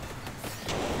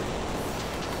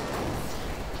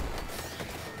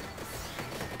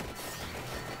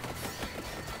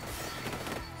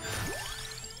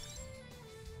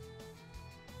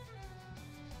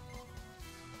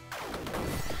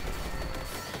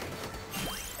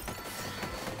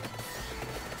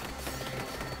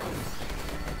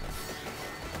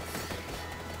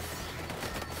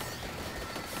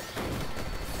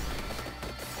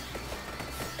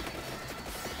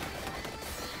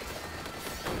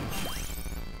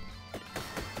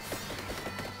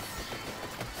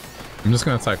 I'm just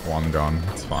gonna take one gun,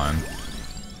 it's fine.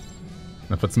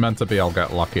 If it's meant to be, I'll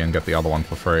get lucky and get the other one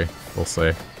for free. We'll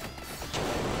see.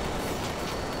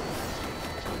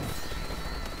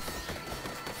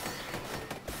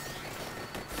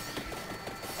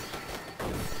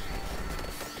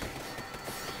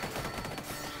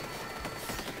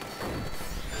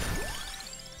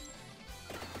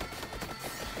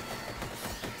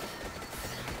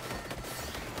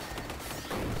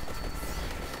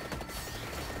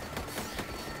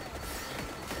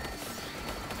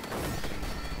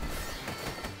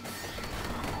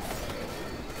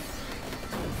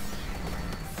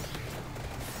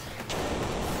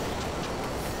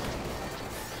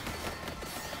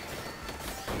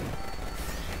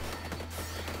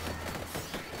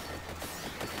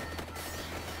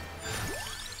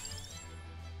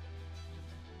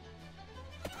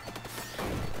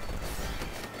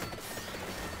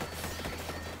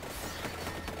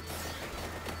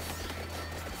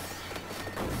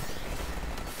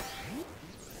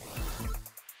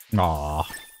 Aww.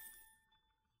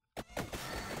 I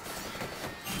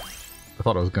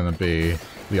thought it was gonna be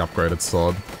the upgraded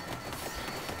sword.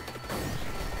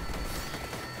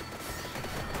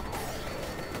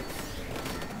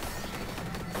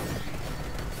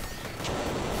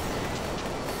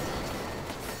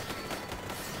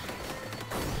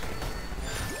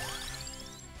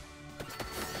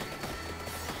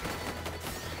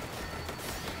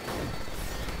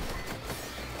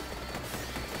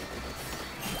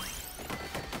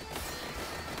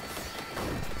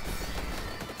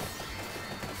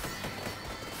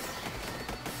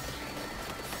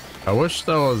 I wish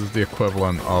there was the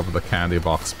equivalent of the candy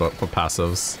box, but for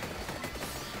passives.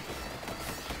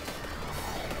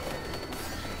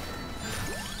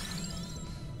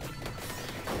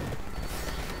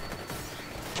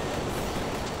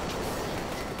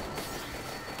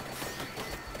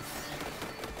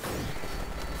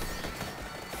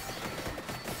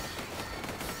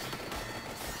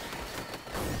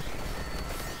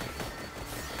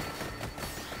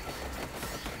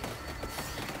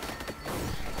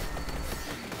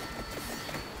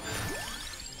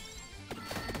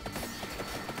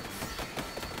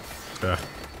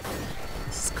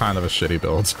 Kind of a shitty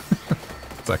build.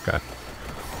 It's okay.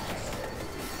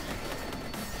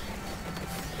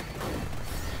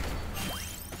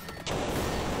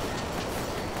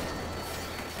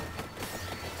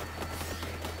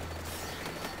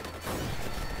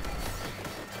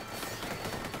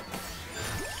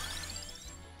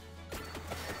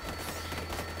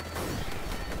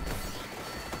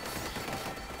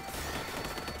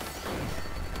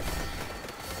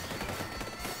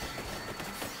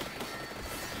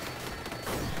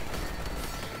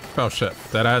 Oh shit,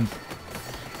 dead end.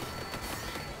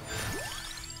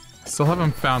 Still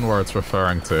haven't found where it's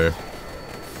referring to.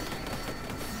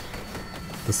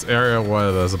 This area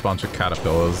where there's a bunch of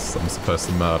caterpillars I'm supposed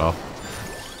to murder.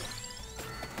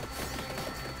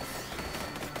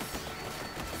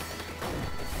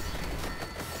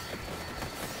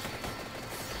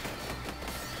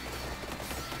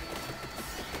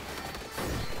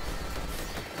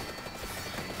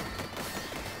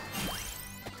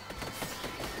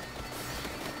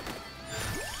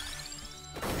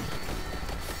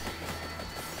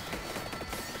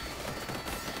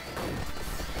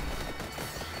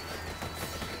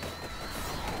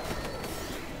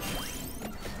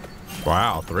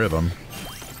 Wow, 3 of them.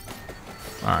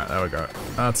 Alright, there we go.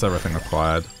 That's everything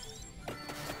acquired.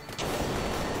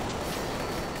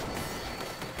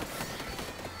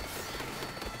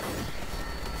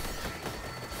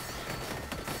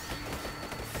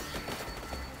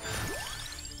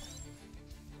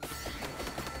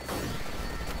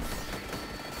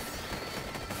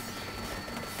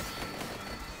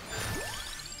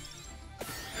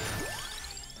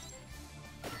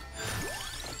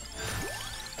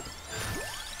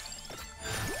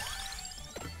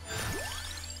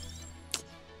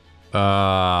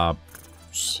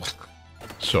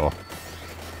 Sure.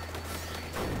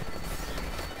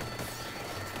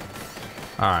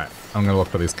 Alright, I'm gonna look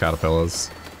for these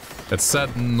caterpillars. It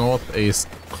said northeast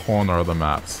corner of the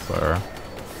map, so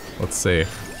let's see.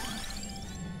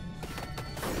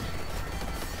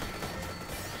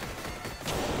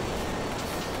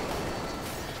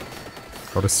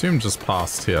 I would assume just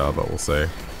past here, but we'll see.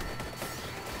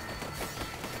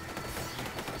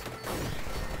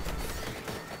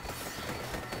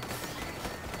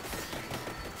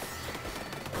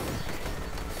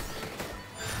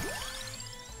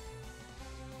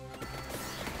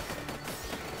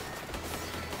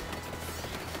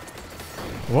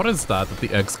 What is that the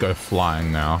eggs go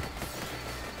flying now?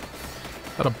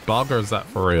 Is that a bug or is that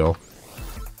for real?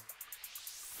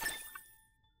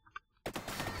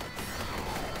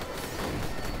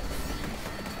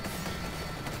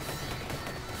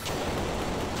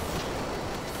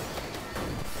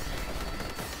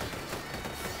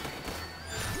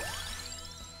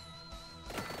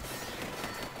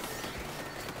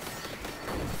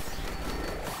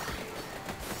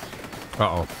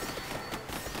 Uh-oh.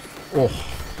 Oh.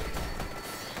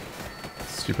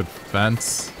 Stupid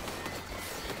fence.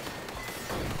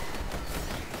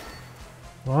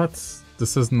 What?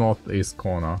 This is northeast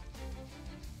corner.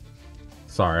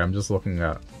 Sorry, I'm just looking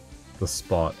at the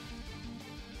spot.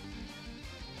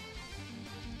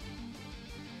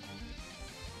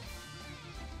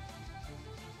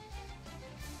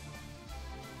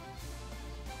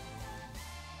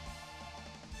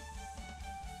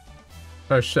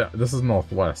 Oh shit, this is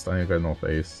northwest. I need to go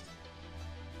northeast.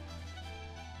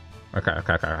 Okay.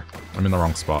 I'm in the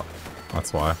wrong spot.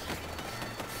 That's why.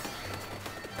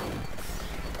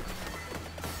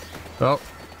 Oh.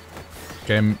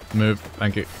 Game move.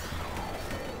 Thank you.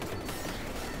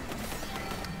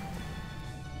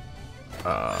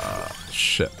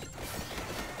 Shit.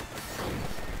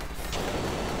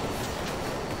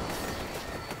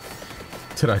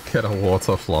 Did I get a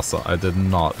water flosser? I did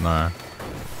not know.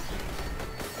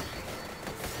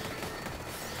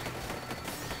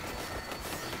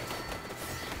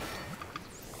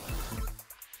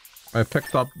 I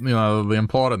picked up, you know, the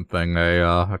important thing,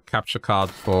 a capture card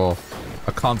for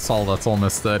a console that's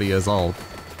almost 30 years old.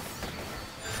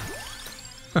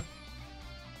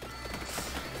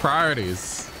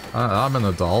 Priorities. I'm an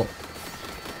adult.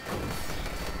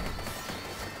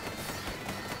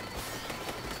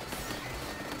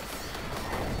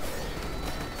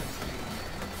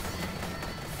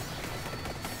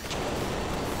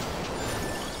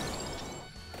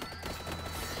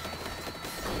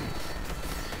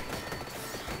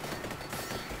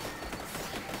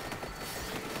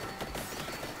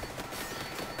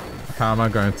 How am I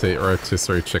going to eat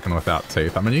rotisserie chicken without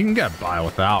teeth? I mean, you can get by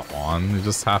without one. You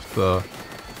just have to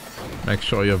make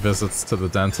sure your visits to the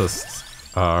dentist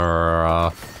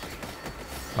are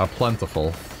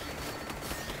plentiful.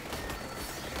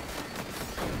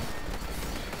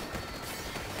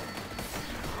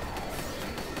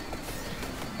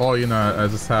 Or, you know, I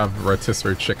just have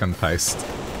rotisserie chicken paste.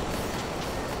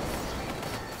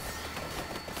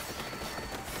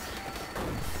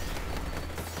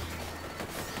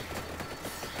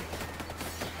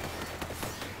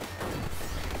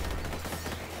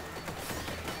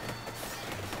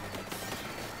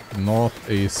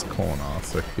 Northeast corner,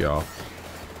 so here. Oh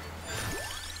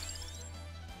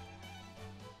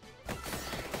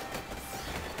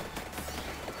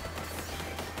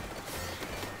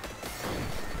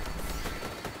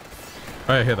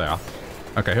yeah, here they are.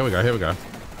 Okay, here we go.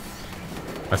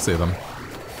 I see them.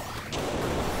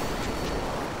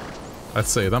 I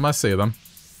see them.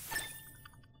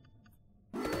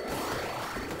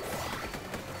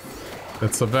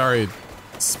 It's a very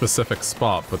specific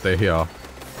spot, but they're here.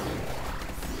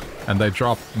 And they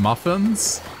drop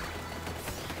muffins?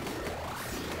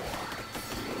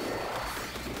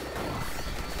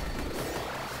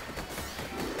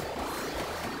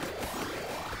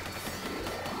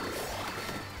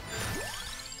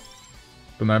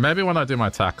 But no, maybe when I do my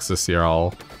tax this year,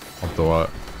 I'll do it.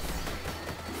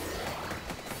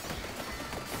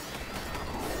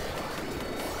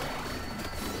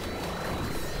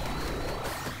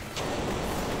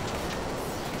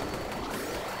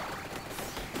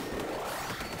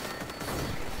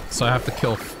 So I have to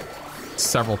kill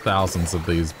several thousands of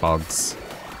these bugs.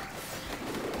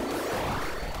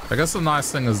 I guess the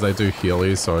nice thing is they do heal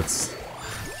you, so it's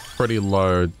pretty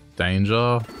low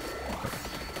danger.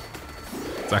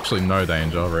 It's actually no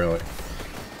danger, really.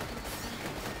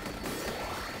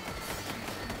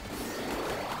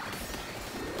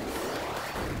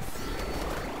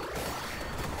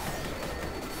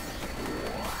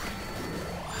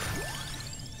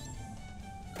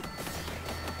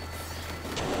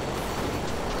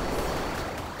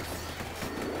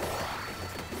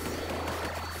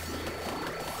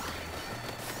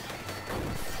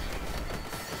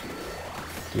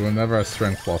 You were never a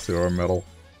strength flossy or a metal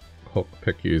hook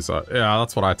pick user. Yeah,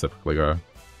 that's what I typically go.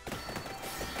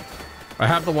 I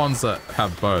have the ones that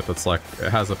have both. It's like,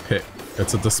 it has a pick.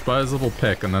 It's a disposable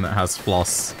pick and then it has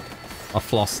a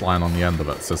floss line on the end of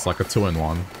it. So it's like a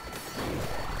 2-in-1.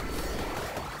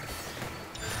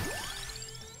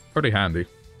 Pretty handy.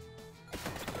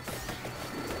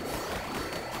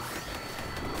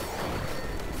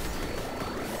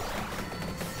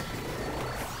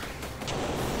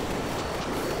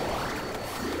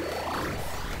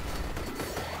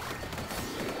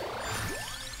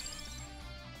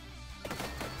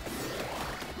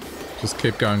 Just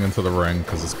keep going into the ring,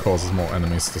 because this causes more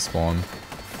enemies to spawn.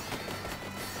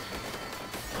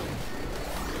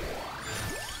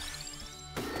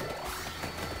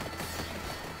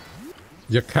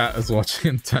 Your cat is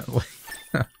watching intently.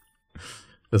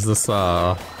 Is this,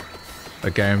 a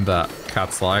game that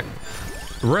cats like?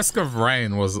 Risk of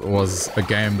Rain was a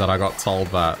game that I got told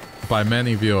that by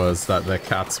many viewers that their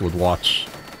cats would watch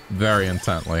very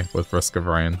intently with Risk of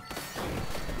Rain.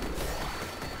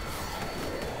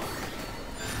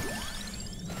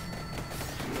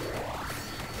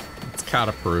 Cat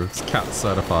approved, it's cat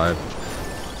certified.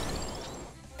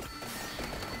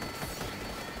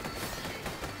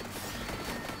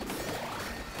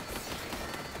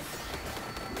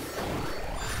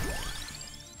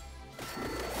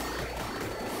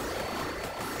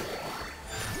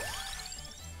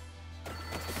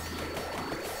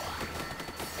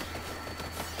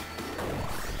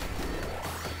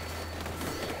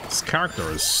 This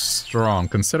character is strong,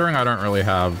 considering I don't really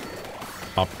have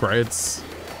upgrades.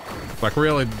 Like,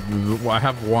 really, I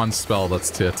have one spell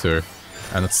that's tier 2,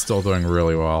 and it's still doing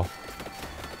really well.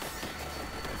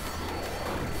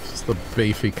 Just a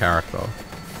beefy character.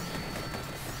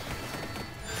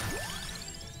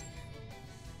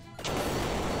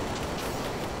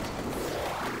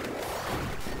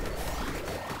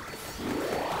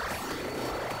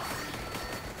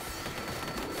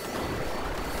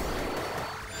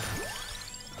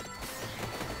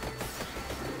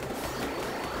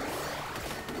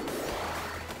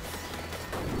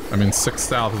 I mean,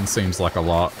 6,000 seems like a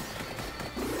lot.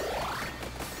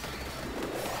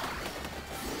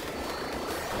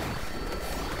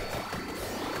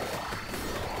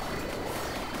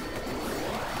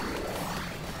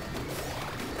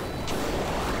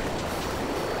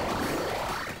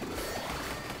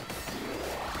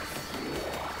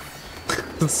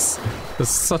 This is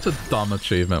such a dumb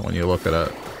achievement when you look at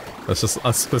it. It's just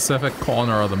a specific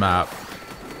corner of the map.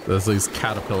 There's these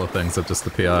caterpillar things that just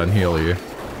appear and heal you.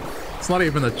 It's not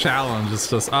even a challenge, it's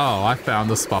just, oh, I found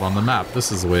this spot on the map.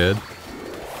 This is weird.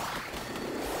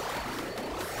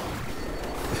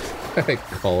 Hey,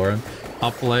 Colin.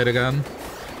 Up late again.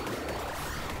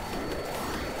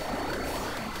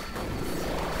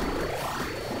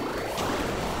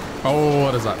 Oh,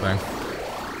 what is that thing?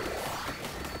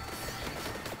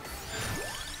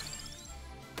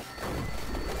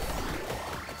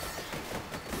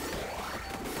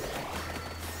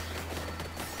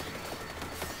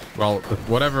 Well,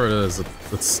 whatever it is,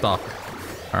 it's stuck.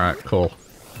 Alright, cool.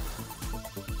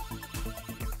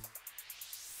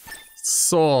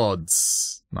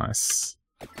 Swords. Nice.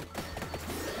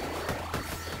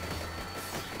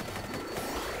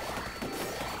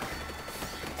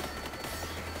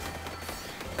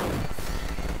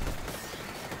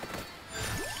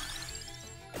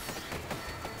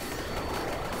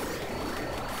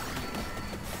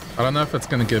 I don't know if it's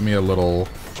going to give me a little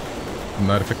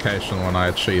notification when I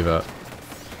achieve it,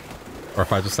 or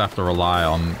if I just have to rely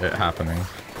on it happening.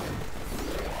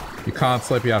 You can't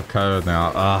sleep, you have code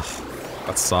now. Ugh,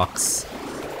 that sucks.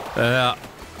 Yeah.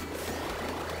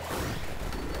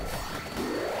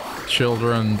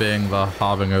 Children being the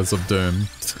harbingers of doom.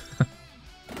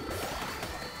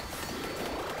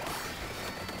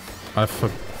 I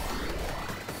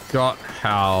forgot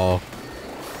how...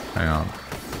 Hang on.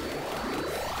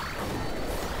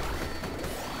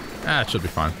 It should be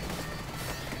fine.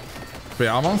 But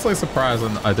yeah, I'm honestly surprised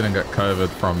I didn't get COVID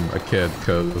from a kid,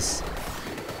 because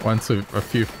Went to a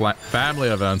few family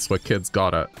events where kids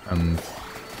got it, and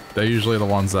they're usually the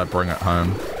ones that bring it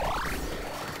home.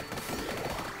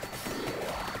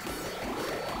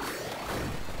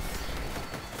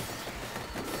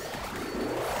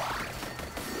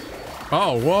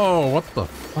 Oh, whoa, what the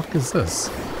fuck is this?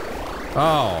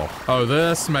 Oh,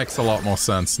 this makes a lot more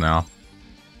sense now.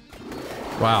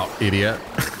 Wow, idiot.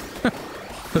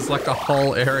 There's like a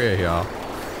whole area here.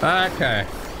 Okay,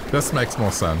 this makes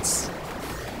more sense.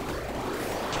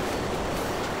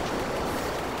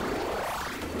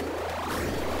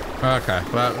 Okay,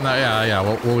 well, no, yeah,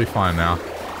 we'll be fine now.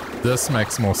 This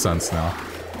makes more sense now.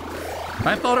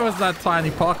 I thought it was that tiny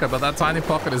pocket, but that tiny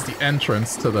pocket is the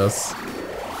entrance to this.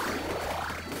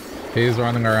 He's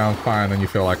running around fine and you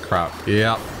feel like crap.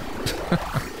 Yep.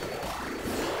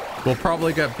 We'll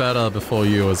probably get better before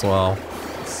you as well.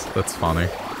 That's funny.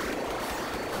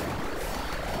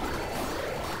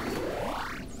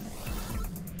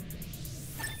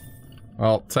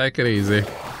 Well, take it easy.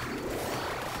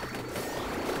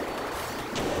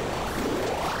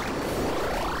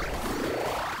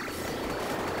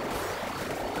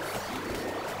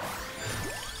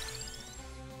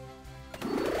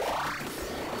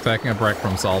 Taking a break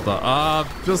from Zelda.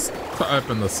 Just to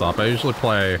open this up, I usually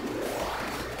play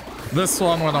this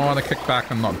one when I want to kick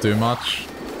back and not do much.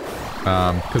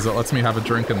 Because it lets me have a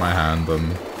drink in my hand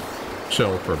and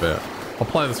chill for a bit. I'll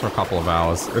play this for a couple of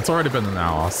hours. It's already been an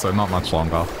hour, so not much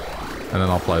longer. And then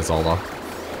I'll play Zelda.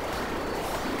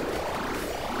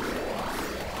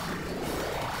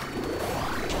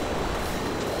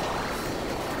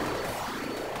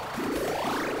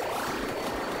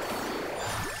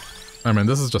 I mean,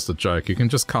 this is just a joke. You can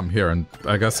just come here and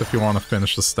I guess if you want to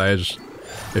finish the stage,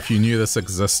 if you knew this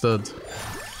existed,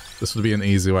 this would be an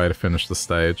easy way to finish the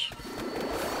stage.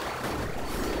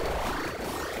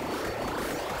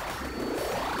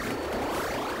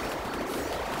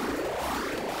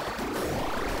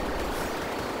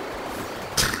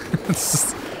 It's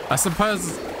just, I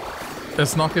suppose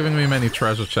it's not giving me many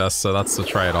treasure chests, so that's the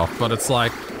trade-off, but it's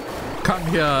like, come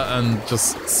here and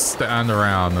just stand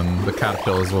around and the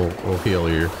caterpillars will heal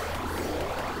you.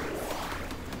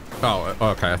 Oh,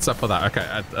 okay, except for that. Okay,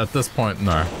 at this point,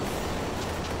 no.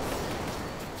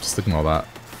 Just ignore that.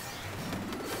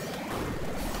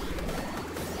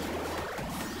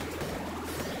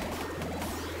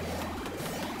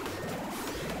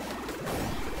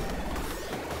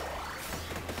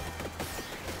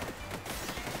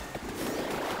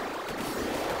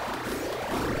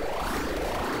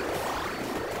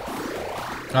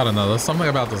 I don't know, there's something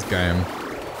about this game.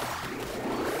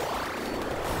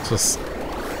 Just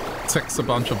ticks a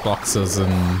bunch of boxes in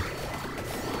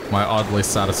my oddly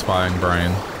satisfying brain.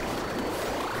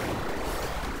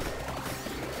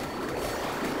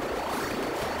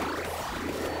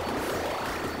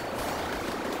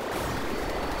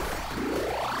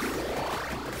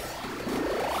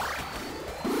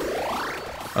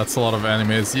 That's a lot of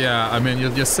enemies. Yeah, I mean,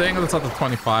 you're seeing it's at the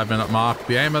 25-minute mark.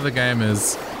 The aim of the game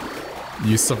is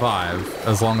you survive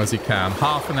as long as you can.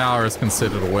 Half an hour is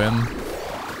considered a win.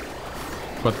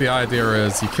 But the idea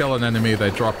is you kill an enemy,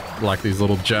 they drop like these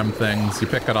little gem things, you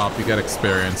pick it up, you get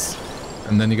experience,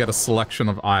 and then you get a selection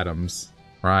of items,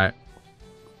 right?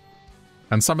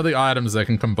 And some of the items they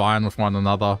can combine with one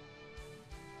another.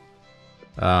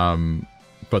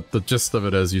 But the gist of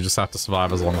it is you just have to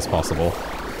survive as long as possible.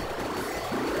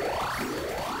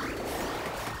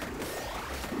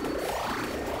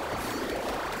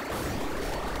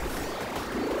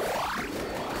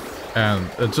 And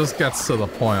it just gets to the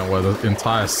point where the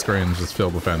entire screen is just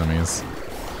filled with enemies.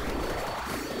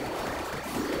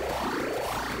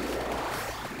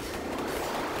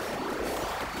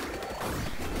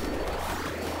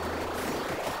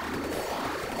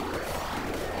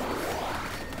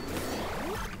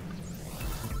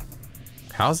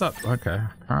 How's that? Okay,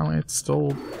 apparently it's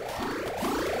still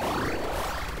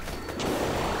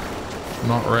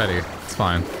not ready. It's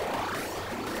fine.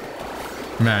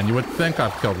 Man, you would think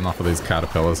I've killed enough of these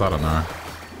caterpillars, I don't know.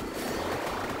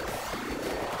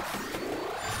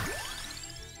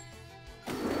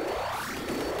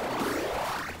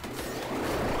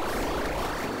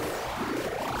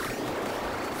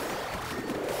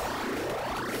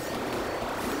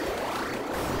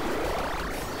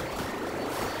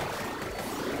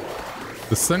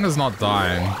 This thing is not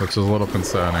dying, which is a little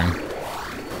concerning.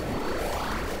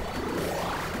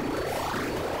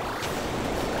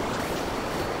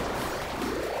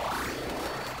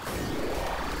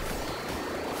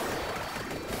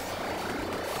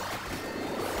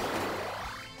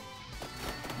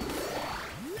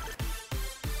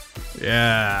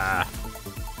 Yeah.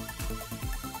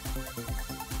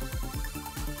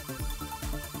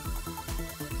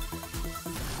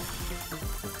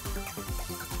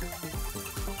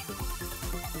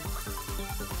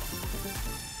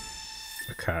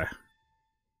 Okay.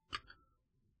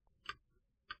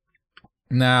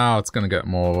 Now it's gonna get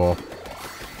more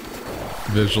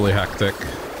visually hectic.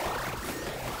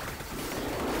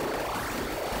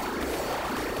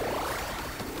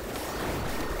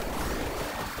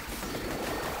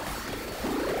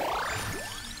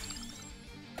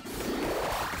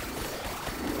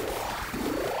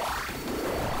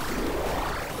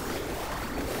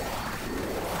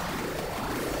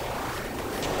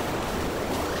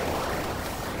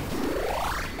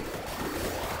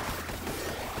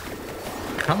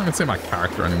 I can't even see my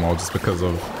character anymore just because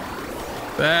of...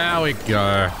 There we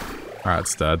go. Alright,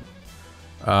 it's dead.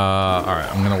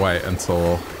 Alright, I'm gonna wait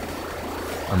until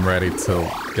I'm ready to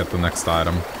get the next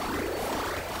item.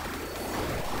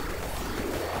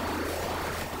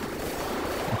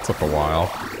 It took a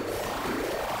while.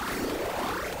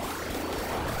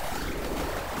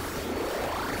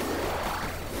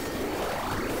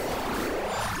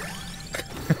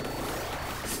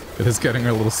 It is getting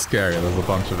a little scary. There's a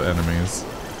bunch of enemies.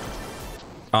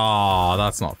 Oh,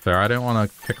 that's not fair. I didn't want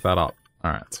to pick that up.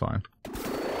 Alright, it's fine.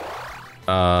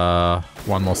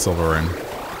 One more silver ring.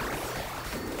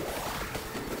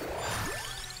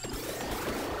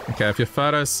 Okay, if you're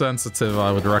photosensitive,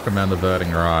 I would recommend averting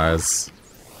your eyes.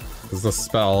 Because the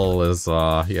spell is,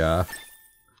 yeah.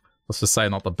 Let's just say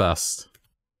not the best.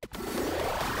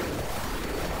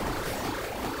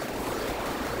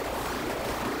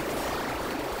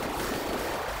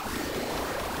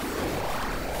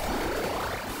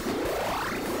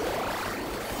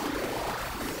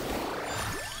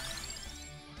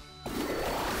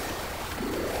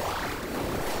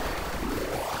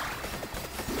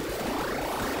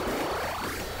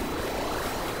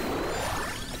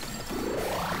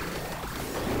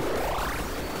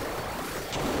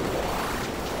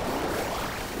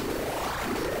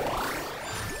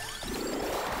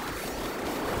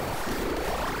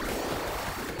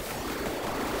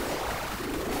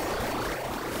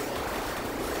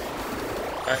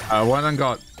 I went and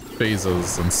got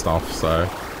visas and stuff, so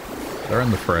they're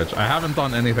in the fridge. I haven't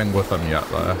done anything with them yet,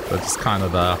 though. They're just kind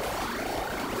of there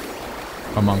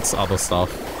amongst other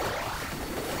stuff.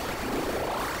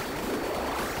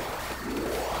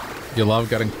 You love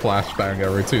getting flashbang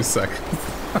every 2 seconds.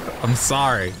 I'm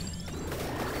sorry.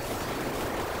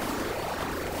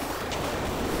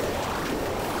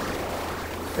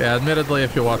 Yeah, admittedly,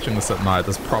 if you're watching this at night,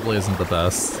 this probably isn't the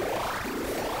best.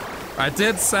 I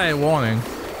did say warning.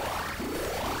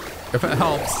 If it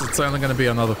helps, it's only going to be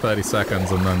another 30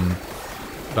 seconds and then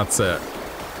that's it.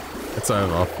 It's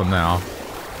over for now.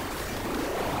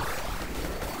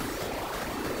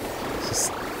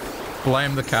 Just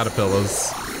blame the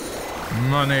caterpillars.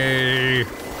 Money!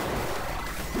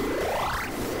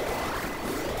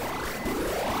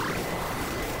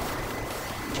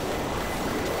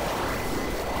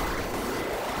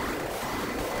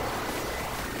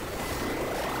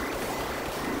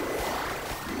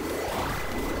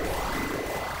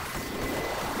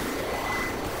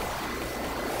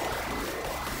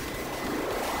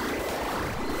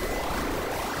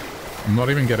 I'm not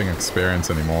even getting experience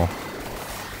anymore.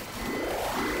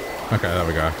 Okay, there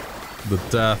we go. The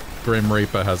Death Grim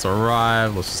Reaper has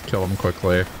arrived. Let's just kill him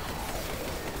quickly.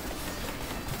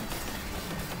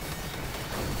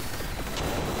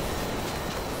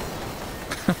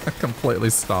 Completely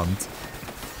stunned.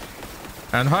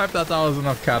 And hope that was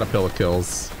enough caterpillar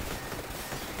kills.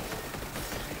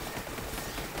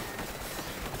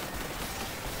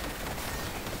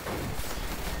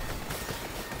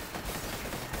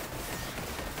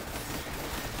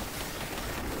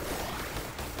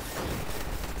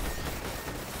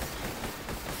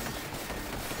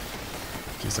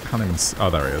 I can't even see. Oh,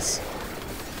 there he is.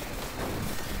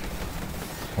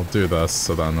 I'll do this,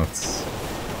 so then it's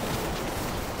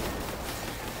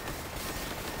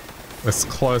as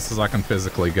close as I can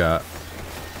physically get.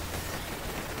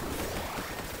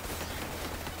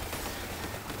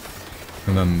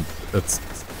 And then it's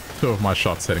 2 of my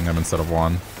shots hitting him instead of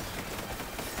 1.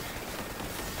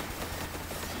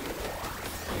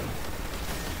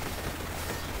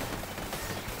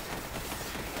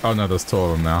 Oh no, there's 2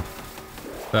 of them now.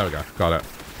 There we go, got it.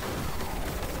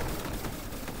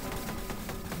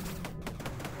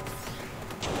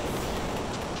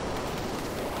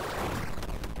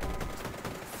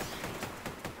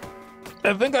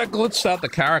 I think I glitched out the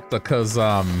character because,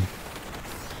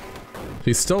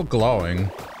 he's still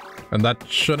glowing. And that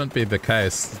shouldn't be the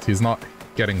case. He's not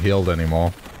getting healed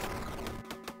anymore.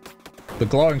 The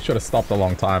glowing should have stopped a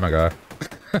long time ago.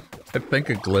 I think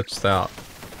it glitched out.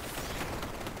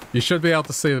 You should be able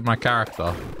to see my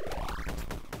character.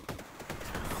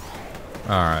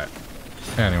 Alright.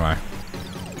 Anyway.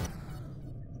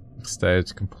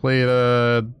 Stage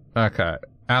completed. Okay.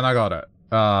 And I got it.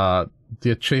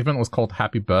 The achievement was called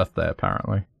Happy Birthday,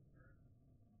 apparently.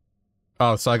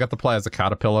 Oh, so I get to play as a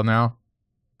caterpillar now?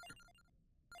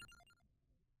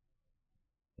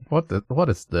 What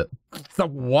is that? The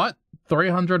what?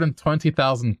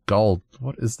 320,000 gold.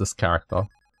 What is this character?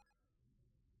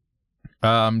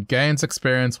 Gains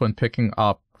experience when picking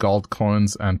up gold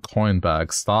coins and coin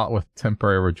bags. Start with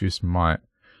temporary reduced might.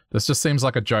 This just seems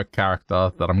like a joke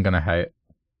character that I'm gonna hate.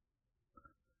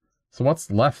 So what's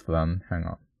left then? Hang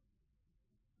on.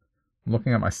 I'm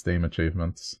looking at my Steam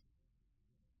achievements.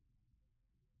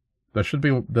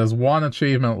 There's one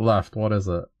achievement left. What is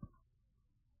it?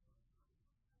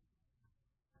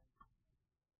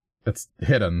 It's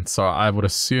hidden, so I would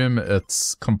assume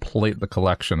it's complete the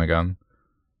collection again.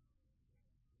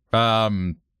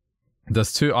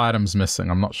 There's 2 items missing.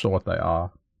 I'm not sure what they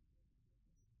are.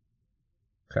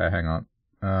 Okay, hang on.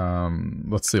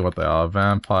 Let's see what they are.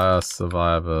 Vampire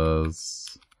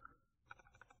Survivors.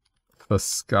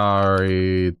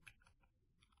 Fiscari.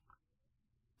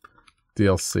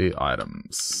 DLC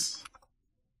items.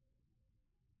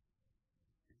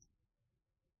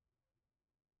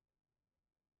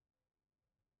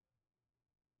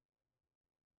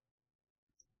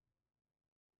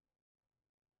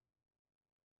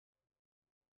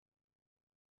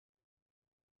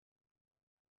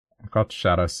 I've got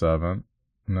Shadow Servant,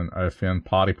 and then Ophian,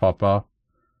 Party Popper,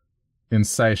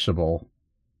 Insatiable.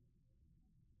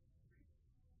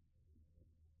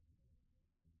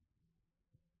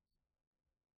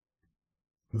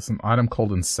 There's an item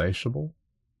called Insatiable?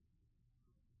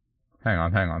 Hang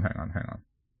on.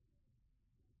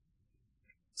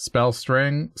 Spell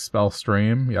String, Spell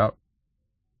Stream, yep.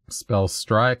 Spell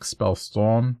Strike, Spell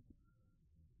Storm.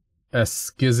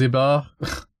 Esquiziba,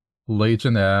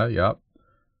 Legionnaire, yep.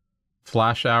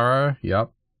 Flash Arrow,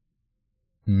 yep.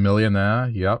 Millionaire,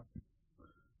 yep.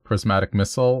 Prismatic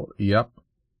Missile, yep.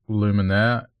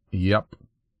 Luminaire, yep.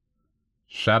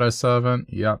 Shadow Servant,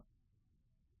 yep.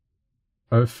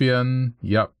 Ophian,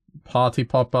 yep. Party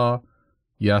Popper,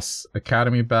 yes.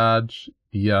 Academy Badge,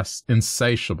 yes.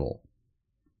 Insatiable.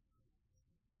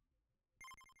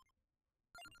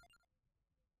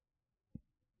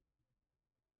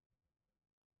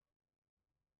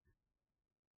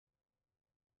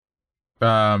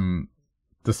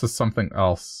 This is something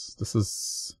else. This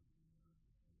is...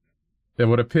 It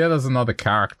would appear there's another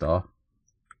character.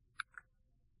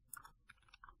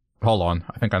 Hold on,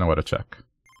 I think I know where to check.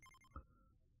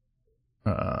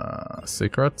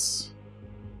 Secrets?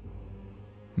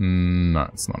 No,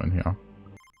 it's not in here.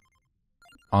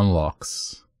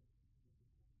 Unlocks.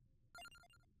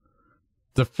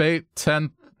 Defeat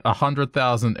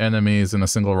 100,000 enemies in a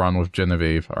single run with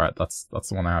Genevieve. Alright, that's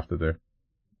the one I have to do.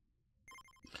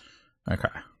 Okay.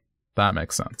 That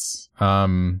makes sense.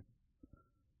 Well...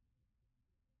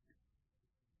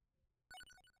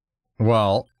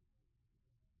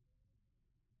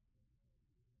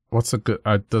 What's a good...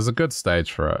 there's a good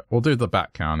stage for it. We'll do the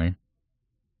Bat County.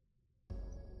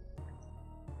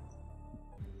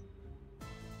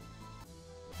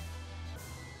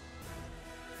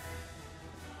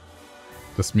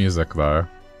 This music, though.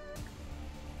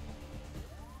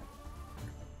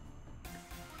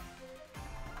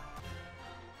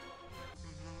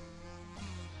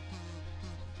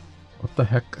 What the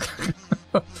heck?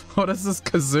 What is this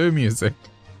kazoo music?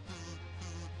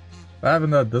 I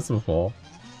haven't heard this before.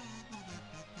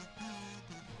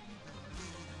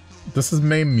 This is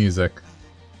meme music.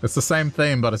 It's the same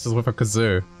theme, but it's just with a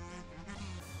kazoo.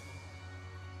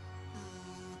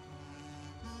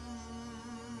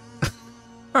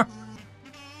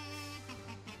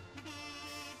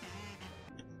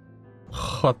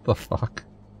 What the fuck?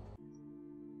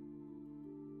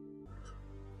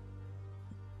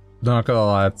 Not gonna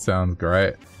lie, it sounds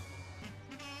great.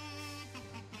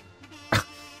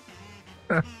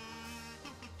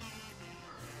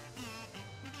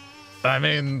 I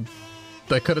mean,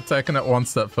 they could have taken it one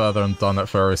step further and done it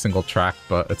for every single track,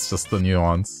 but it's just the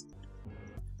nuance.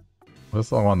 This is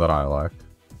the one that I like.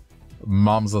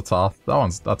 Moms Are Tough.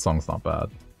 That song's not bad.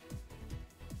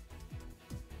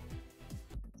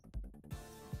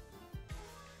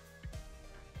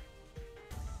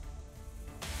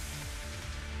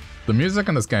 The music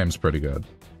in this game's pretty good.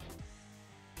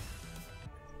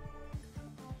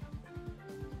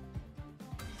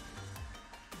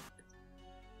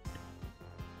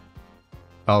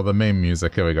 Oh, the meme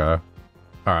music. Here we go.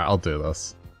 Alright, I'll do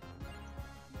this.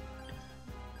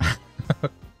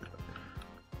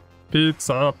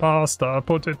 Pizza, pasta,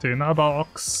 put it in a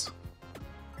box.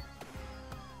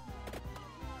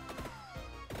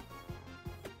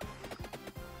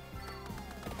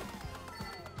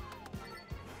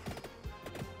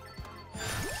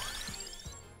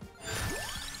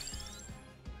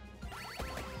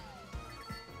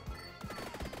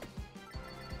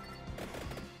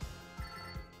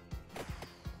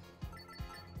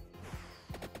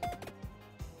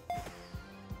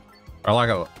 I like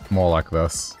it more like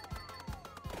this.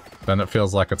 Then it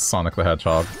feels like it's Sonic the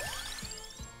Hedgehog.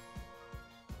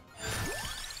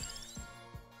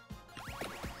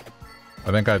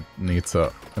 I think I need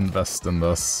to invest in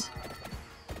this.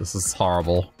 This is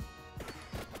horrible.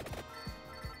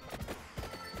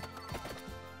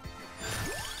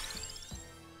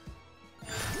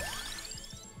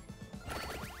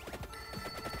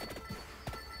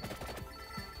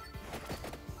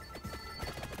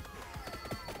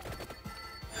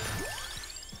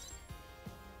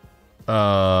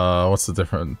 What's the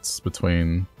difference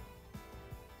between...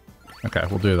 Okay,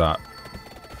 we'll do that.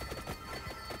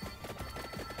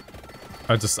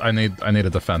 I need a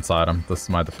defense item. This is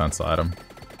my defense item.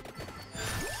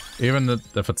 Even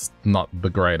if it's not the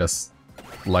greatest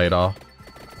later.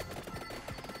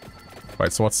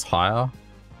 Wait, so what's higher?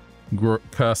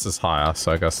 Curse is higher,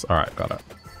 so I guess... Alright, got it.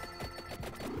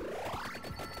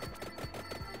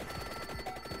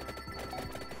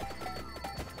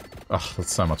 Ugh,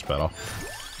 that's so much better.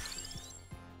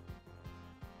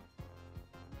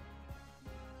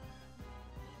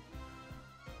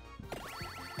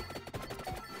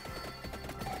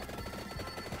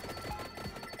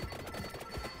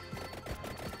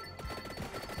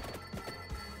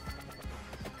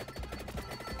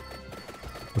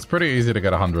 It's pretty easy to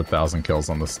get 100,000 kills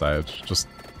on this stage. Just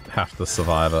have to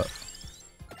survive it.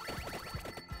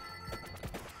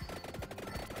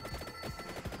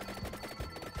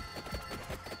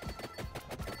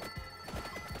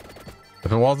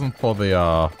 If it wasn't for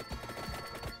the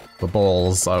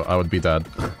balls, I would be dead.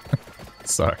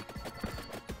 So,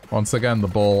 once again, the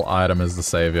ball item is the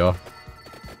savior.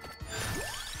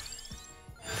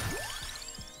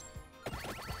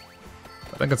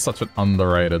 I think it's such an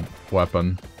underrated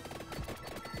weapon.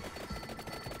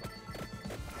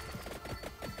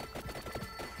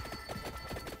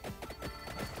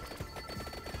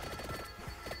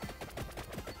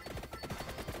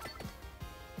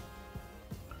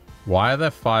 Why are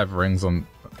there 5 rings on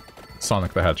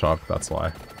Sonic the Hedgehog? That's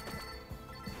why.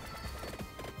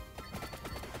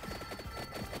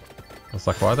 I was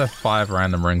like, why are there 5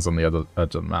 random rings on the other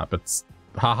edge of the map? It's...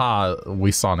 Haha,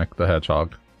 we Sonic the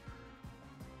Hedgehog.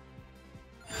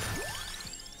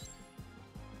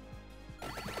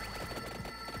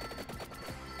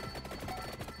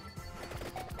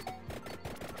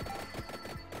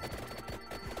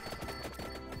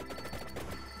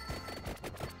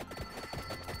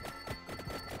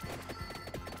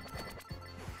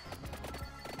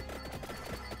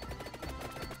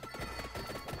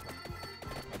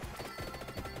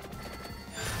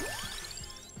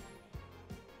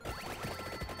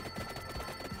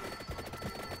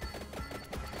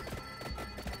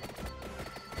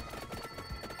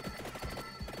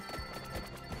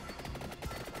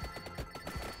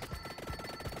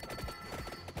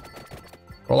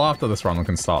 Well, after this run we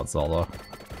can start Zelda.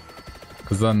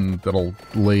 Because then it'll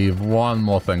leave one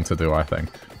more thing to do, I think,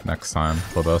 next time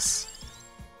for this.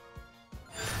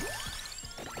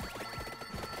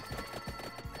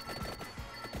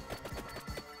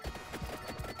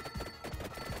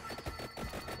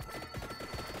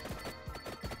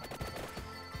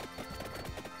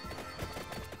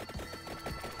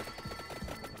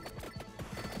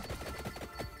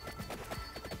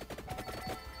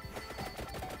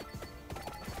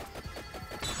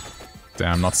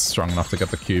 Damn, not strong enough to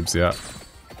get the cubes yet.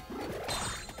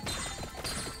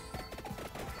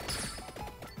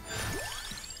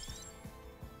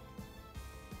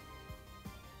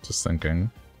 Just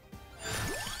thinking.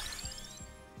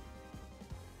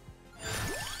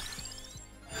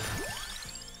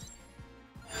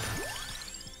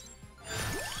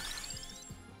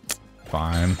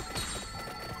 Fine.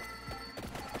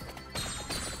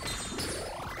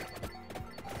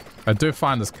 I do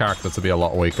find this character to be a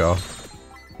lot weaker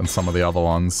than some of the other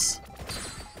ones.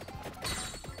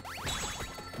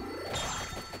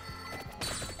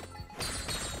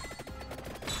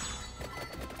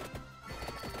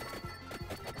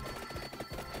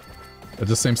 It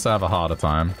just seems to have a harder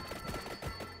time.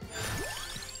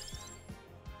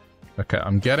 Okay,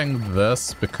 I'm getting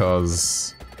this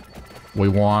because we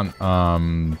want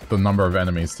the number of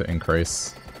enemies to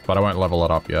increase, but I won't level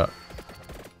it up yet.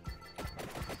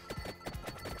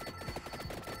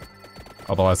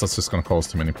 Otherwise, that's just going to cause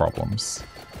too many problems.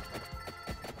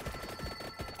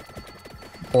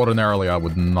 Ordinarily, I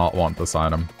would not want this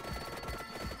item.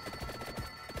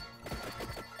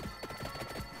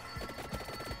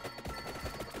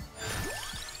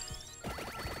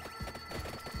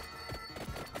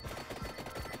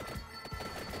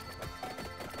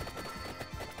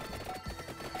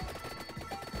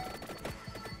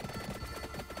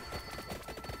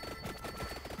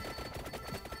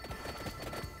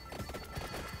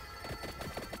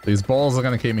 These balls are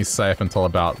going to keep me safe until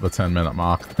about the 10-minute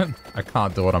mark. I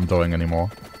can't do what I'm doing anymore.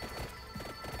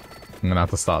 I'm going to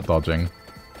have to start dodging.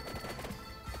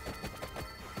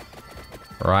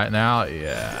 Right now,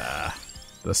 yeah.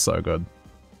 They're so good.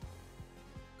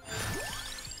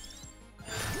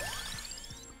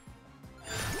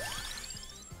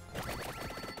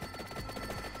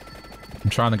 I'm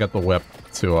trying to get the whip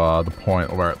to the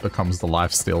point where it becomes the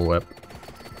lifesteal whip.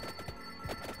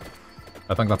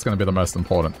 I think that's going to be the most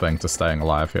important thing to staying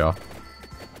alive here.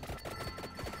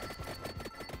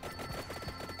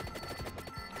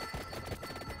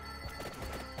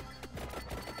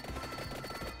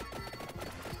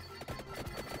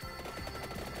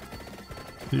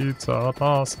 Pizza,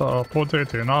 pasta, put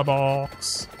it in a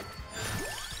box.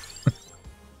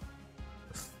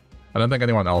 I don't think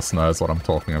anyone else knows what I'm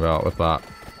talking about with that.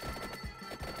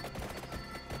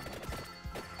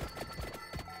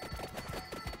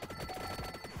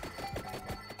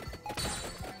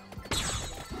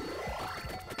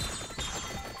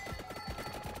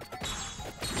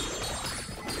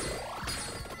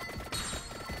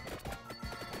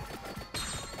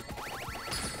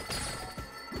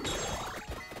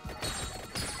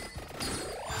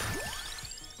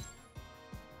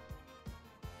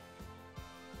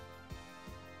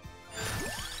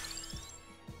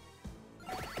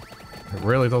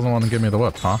 Really doesn't want to give me the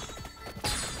whip, huh?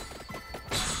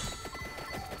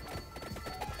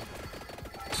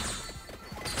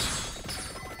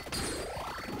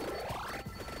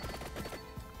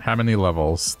 How many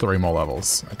levels? 3 more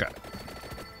levels. Okay.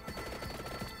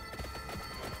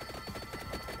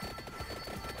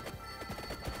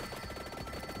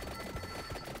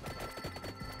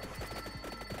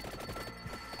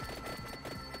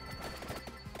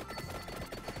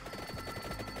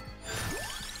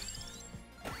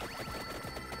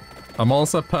 I'm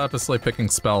also purposely picking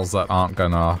spells that aren't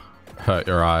gonna hurt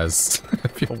your eyes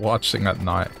if you're watching at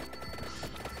night.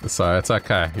 So it's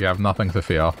okay, you have nothing to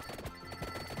fear.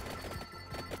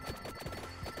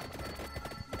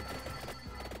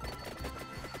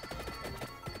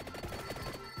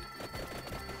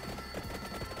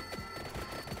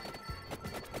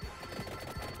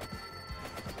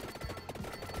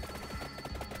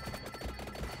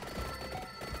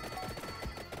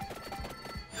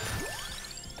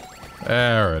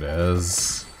 There it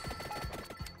is.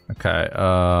 Okay,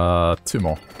 2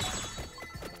 more.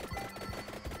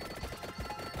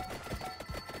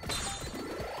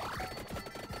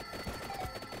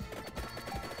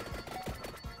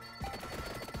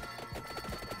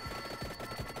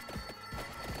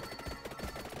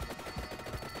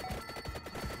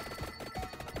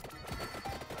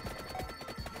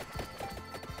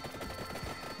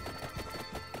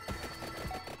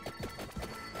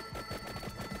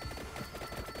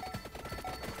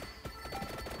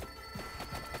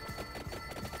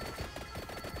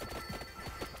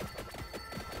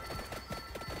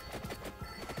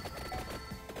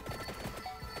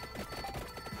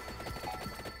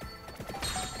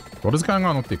 What is going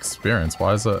on with the experience?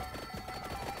 Why is it...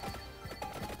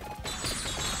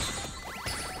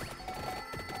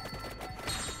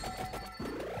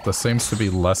 There seems to be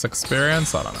less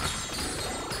experience? I don't know.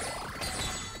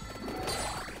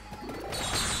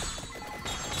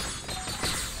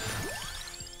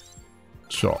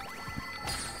 Sure.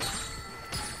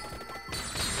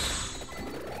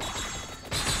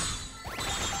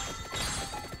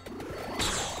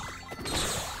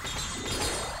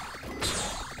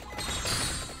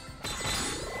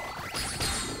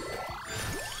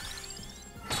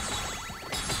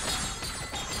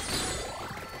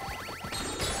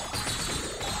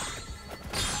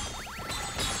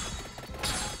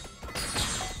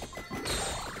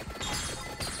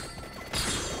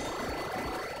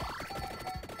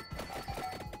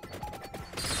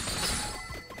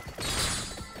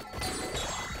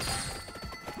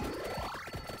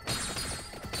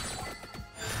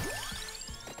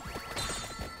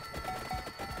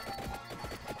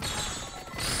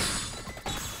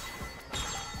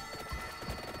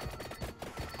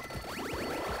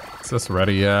 Is this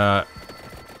ready yet?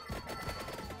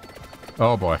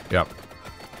 Oh boy, yep.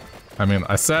 I mean,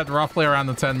 I said roughly around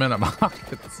the 10-minute mark.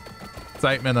 It's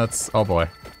 8 minutes. Oh boy.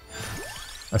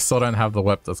 I still don't have the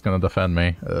whip that's gonna defend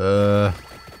me.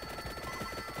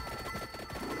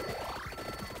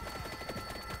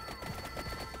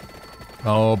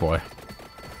 Oh boy.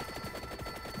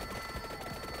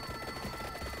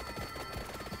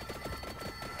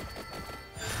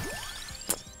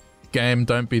 Game,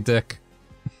 don't be dick.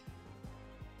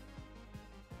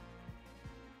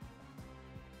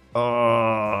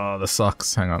 Oh, this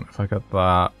sucks. Hang on, if I get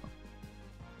that.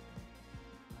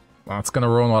 That's gonna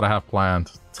ruin what I have planned.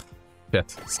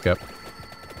 Shit, skip.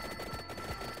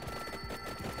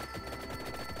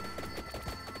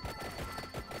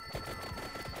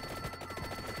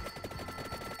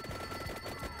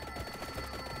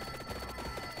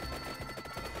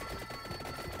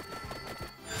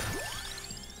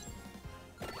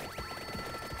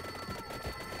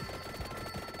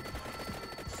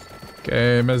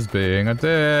 Game is being a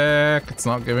dick. It's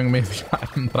not giving me the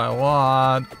item that I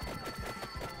want.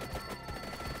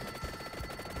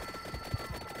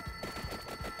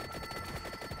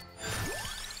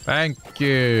 Thank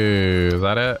you. Is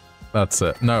that it? That's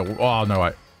it. No. Oh, no,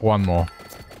 wait. One more.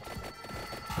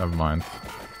 Never mind.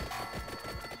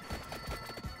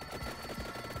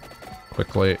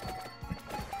 Quickly.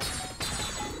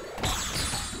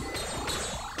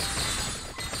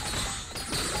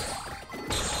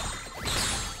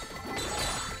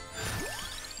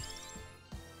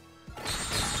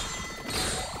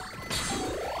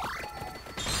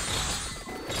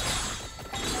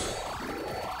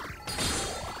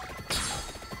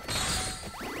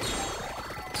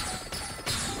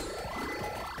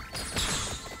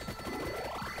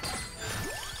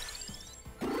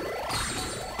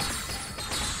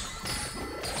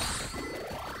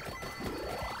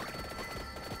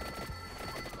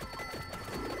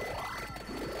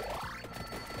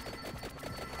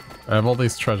 I have all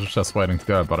these treasure chests waiting to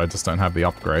go, but I just don't have the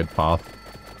upgrade path.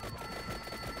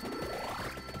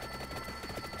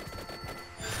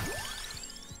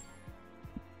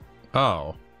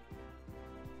 Oh.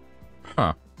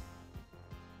 Huh.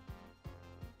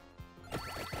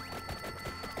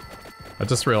 I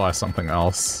just realized something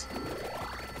else.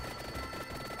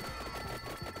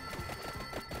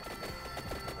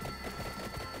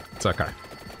 It's okay.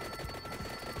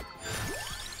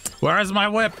 Where is my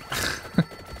whip?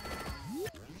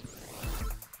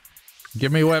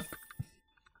 Give me whip.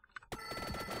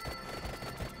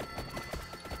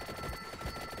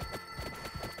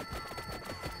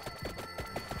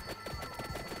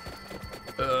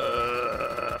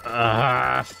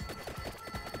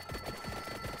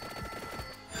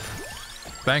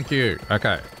 Thank you.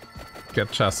 Okay. Get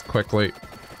chest quickly.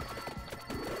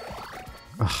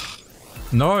 Ugh.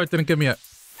 No, it didn't give me a...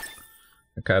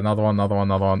 Okay, another one, another one,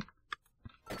 another one.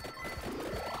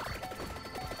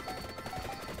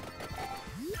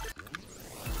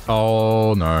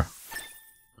 Oh, no.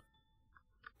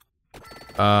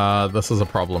 This is a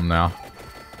problem now.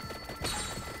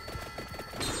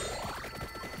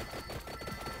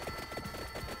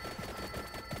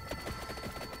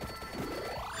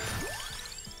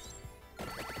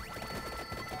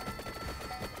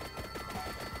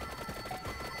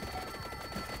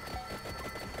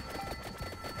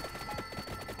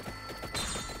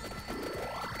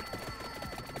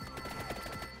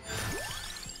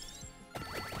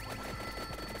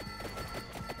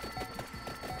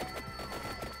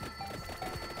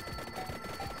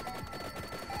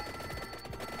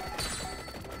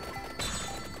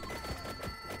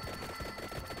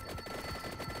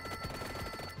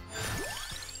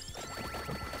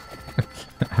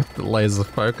 Laser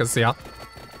focus, yeah.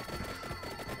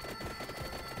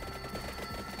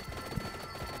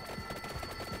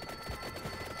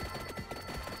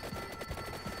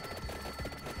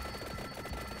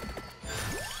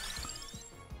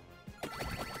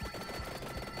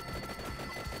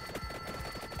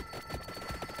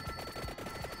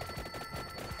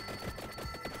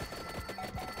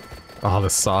 Oh,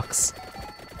 this sucks.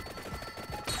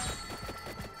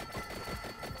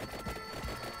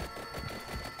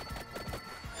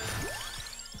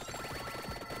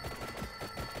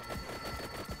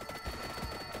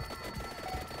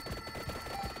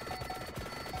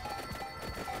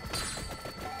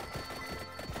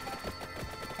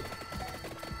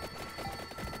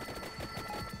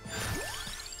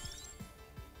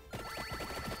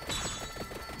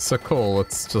 So cool,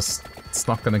 it's just, it's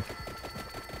not gonna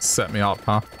set me up,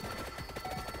 huh?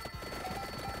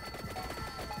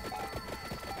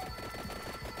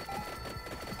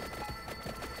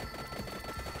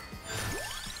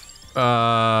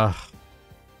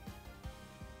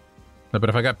 No, but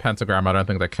if I get pentagram, I don't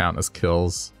think they count as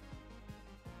kills.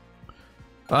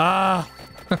 Ah!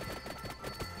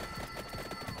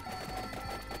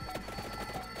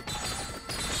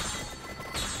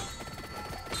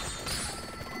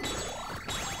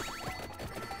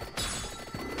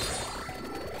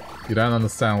 You don't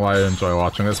understand why I enjoy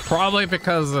watching this. Probably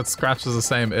because it scratches the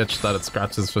same itch that it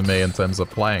scratches for me in terms of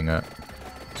playing it.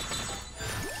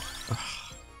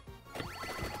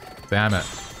 Damn it.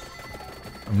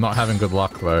 I'm not having good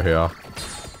luck though here.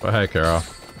 But hey, Kira.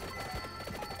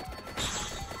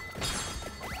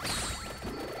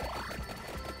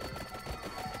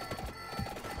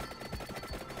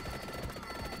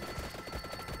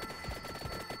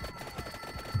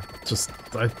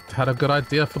 I had a good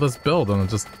idea for this build, and it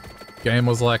just... Game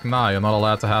was like, nah, you're not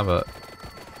allowed to have it.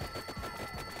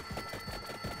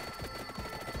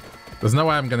 There's no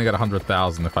way I'm gonna get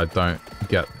 100,000 if I don't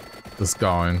get this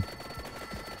going.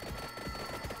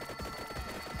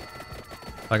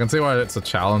 I can see why it's a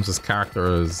challenge. This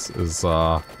character is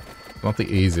not the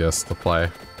easiest to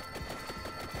play.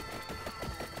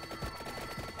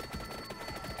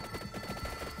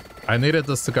 I needed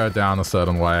this to go down a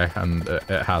certain way, and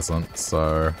it hasn't,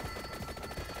 so...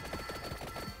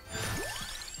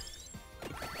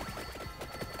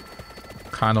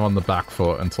 Kind of on the back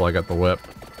foot until I get the whip.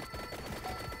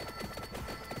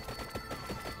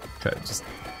 Okay, just...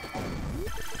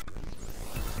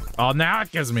 Oh, now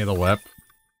it gives me the whip.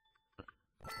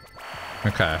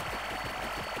 Okay.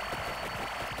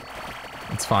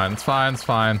 It's fine, it's fine, it's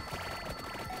fine.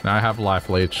 Now I have life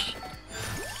leech.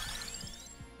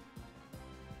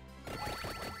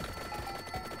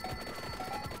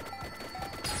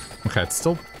 Okay, it's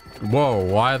still... Whoa,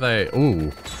 why are they...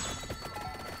 Ooh.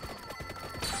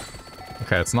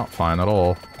 Okay, it's not fine at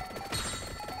all.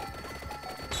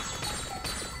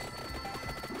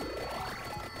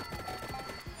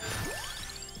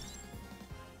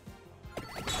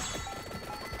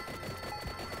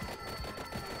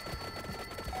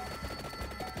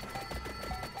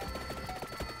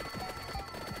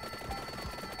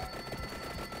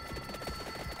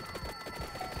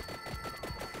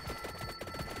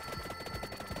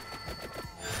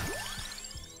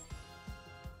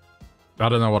 I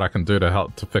don't know what I can do to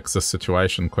help to fix this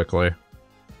situation quickly.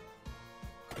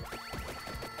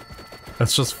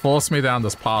 It's just forced me down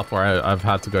this path where I've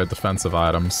had to go defensive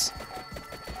items.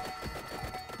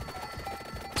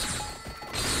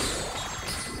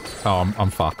 Oh,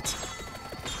 I'm fucked.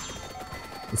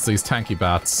 It's these tanky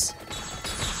bats.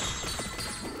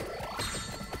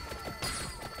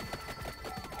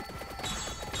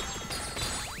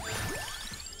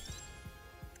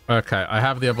 Okay, I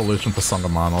have the evolution for Song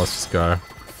of Mana. Let's just go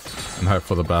and hope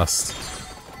for the best.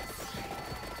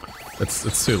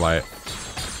 It's too late.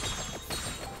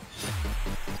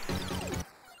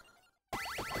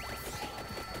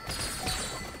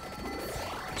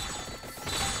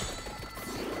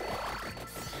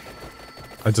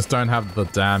 I just don't have the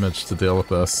damage to deal with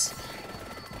this.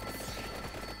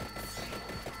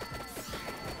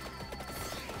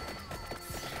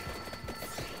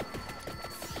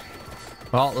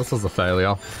 Well, this was a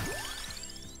failure.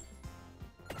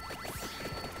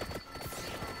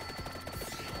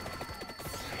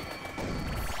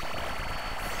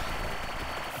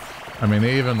 I mean,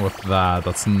 even with that,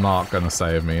 that's not gonna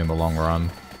save me in the long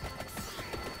run.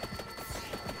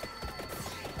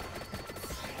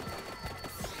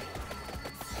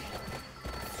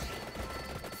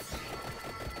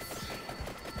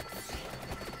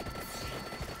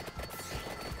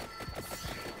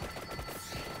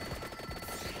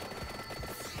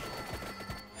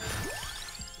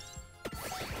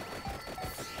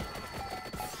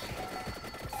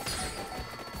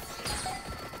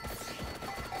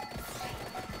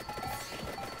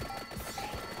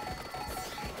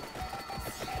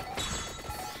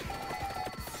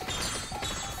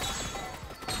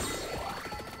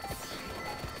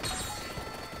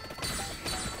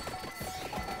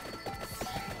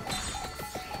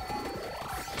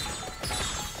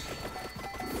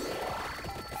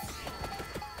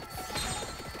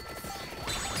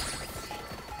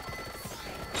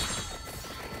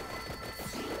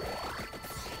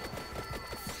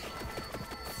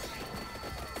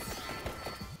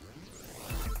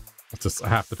 I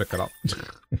have to pick it up.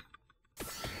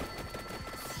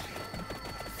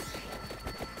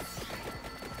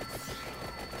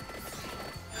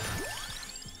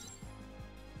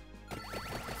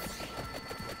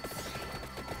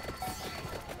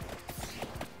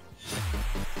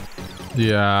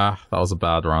 Yeah, that was a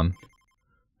bad run.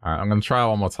 Alright, I'm gonna try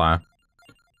one more time.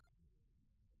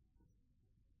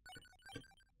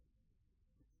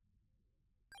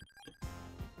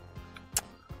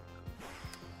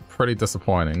 Pretty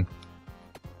disappointing.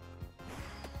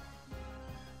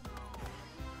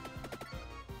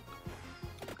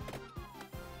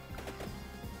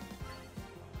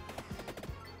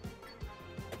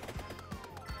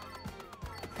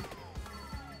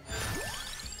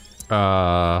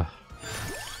 I'm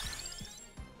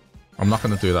not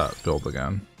gonna do that build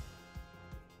again.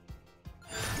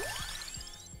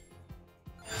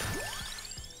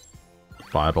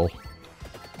 Bible.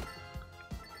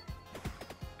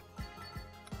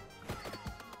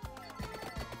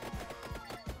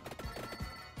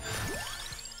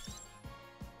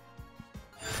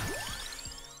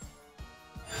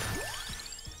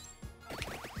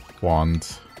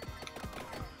 Wand.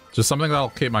 Just something that'll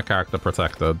keep my character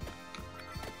protected.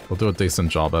 We'll do a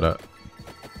decent job at it.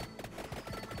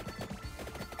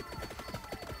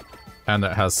 And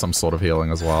it has some sort of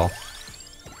healing as well.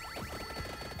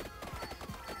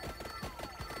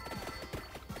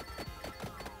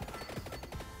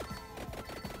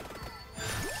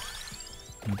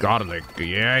 Garlic,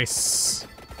 yes!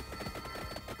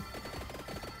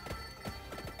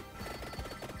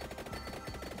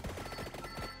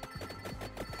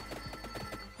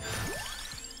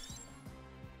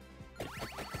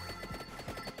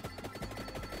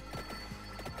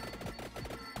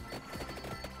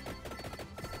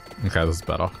 Okay, this is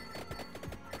better.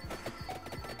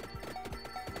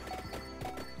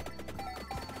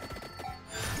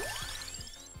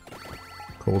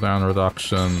 Cooldown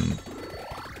reduction.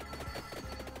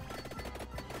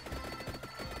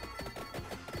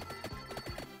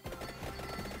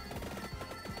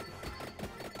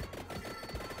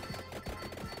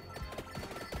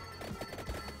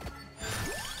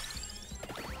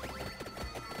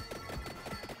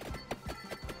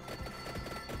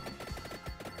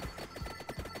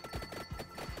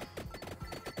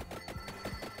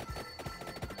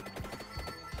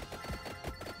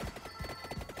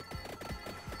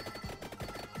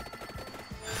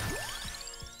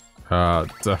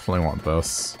 Definitely want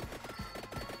this.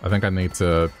 I think I need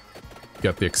to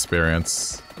get the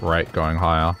experience rate going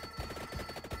higher.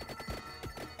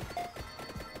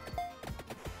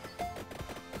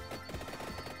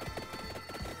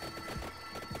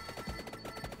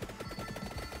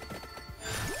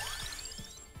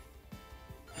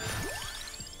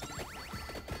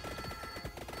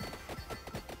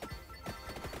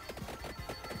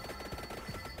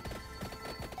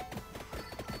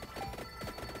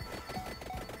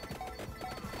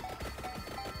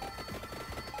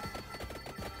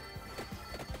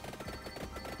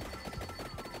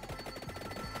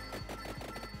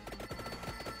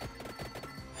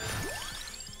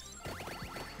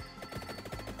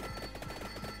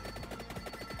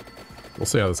 We'll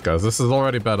see how this goes. This is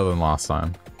already better than last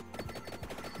time.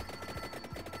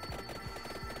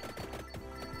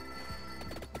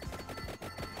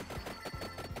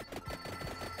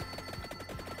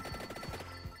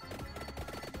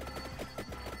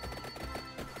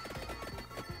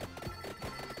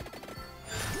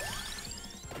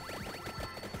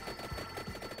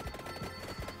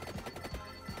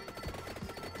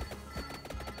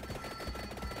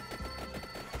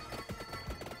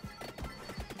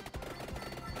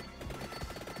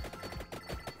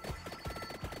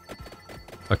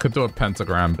 I could do a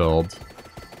pentagram build.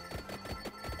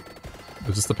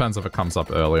 It just depends if it comes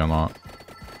up early or not.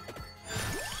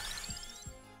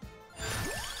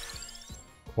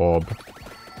 Orb.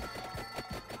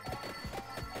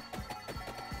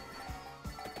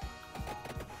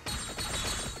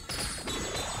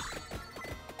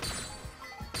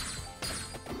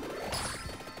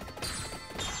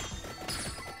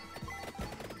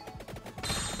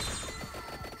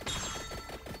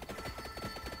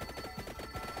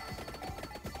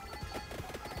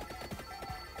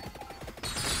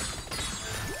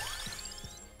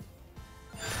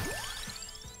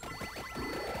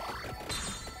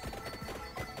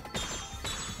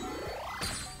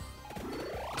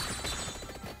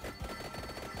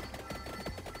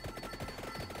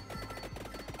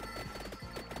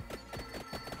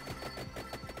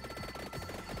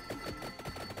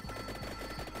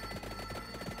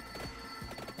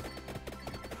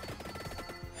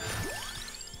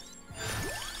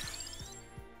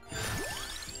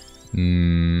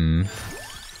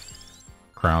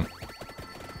 Crown.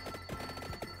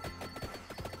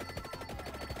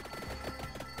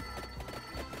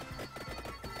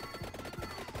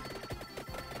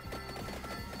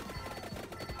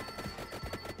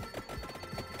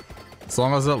 As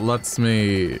long as it lets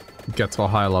me get to a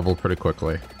high level pretty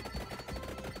quickly.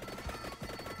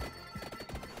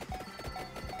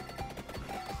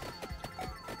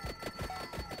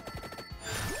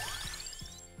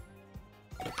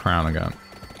 Crown again.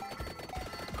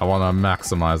 I want to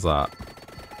maximize that.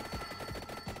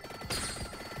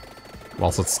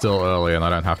 Whilst it's still early and I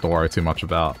don't have to worry too much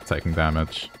about taking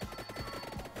damage.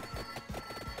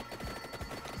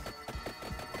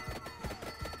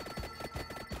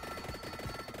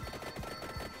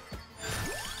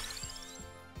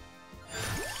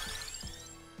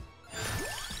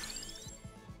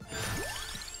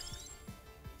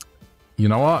 You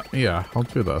know what? Yeah, I'll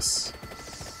do this.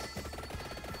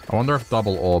 I wonder if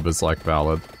double orb is, like,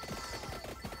 valid.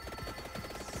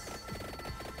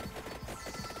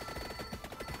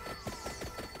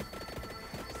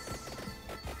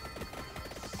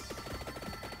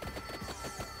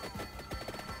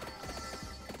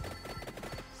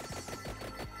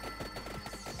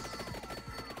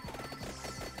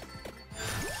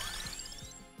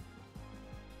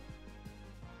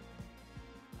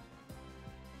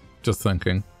 Just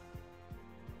thinking.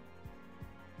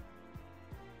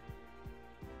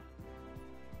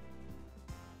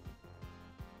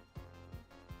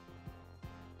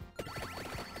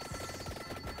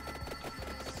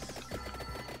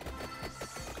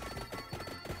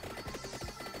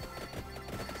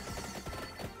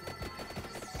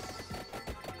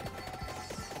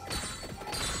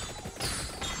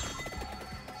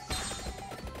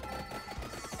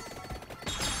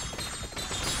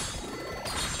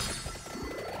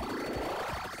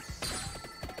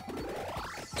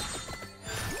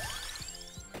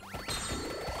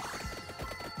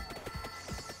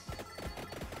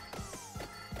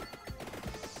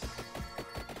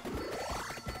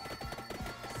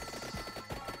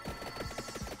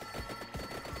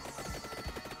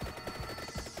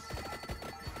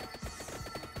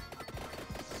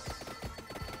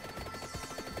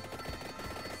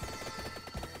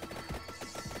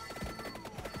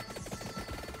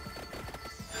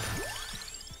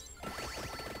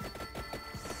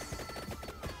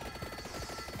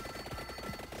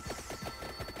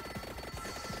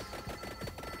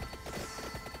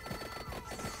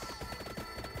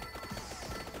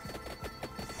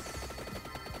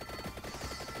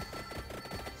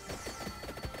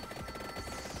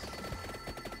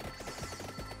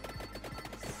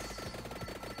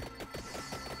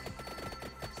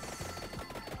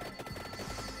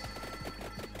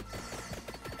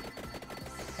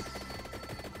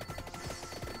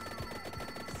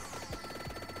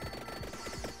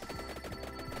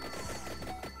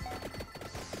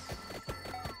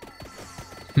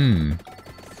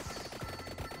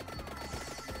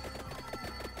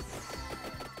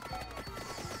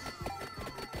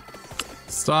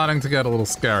 Starting to get a little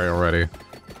scary already.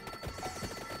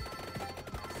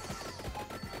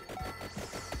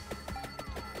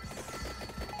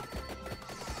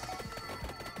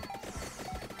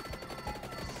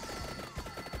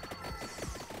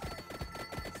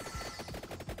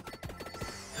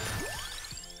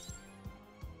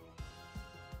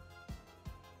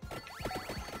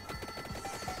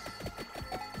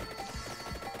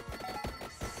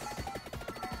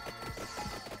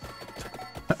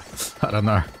 I don't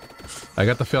know. I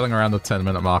get the feeling around the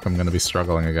 10-minute mark I'm going to be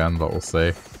struggling again, but we'll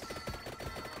see.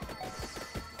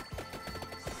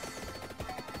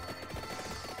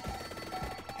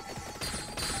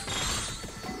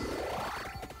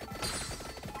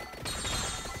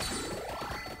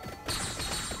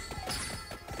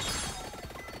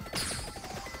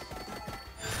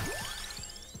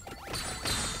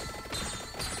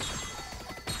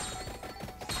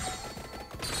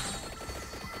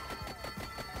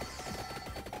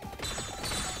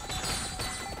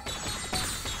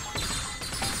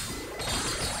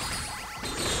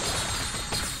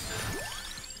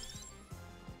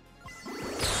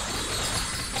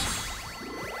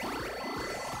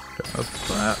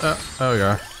 There we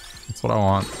go. That's what I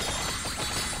want.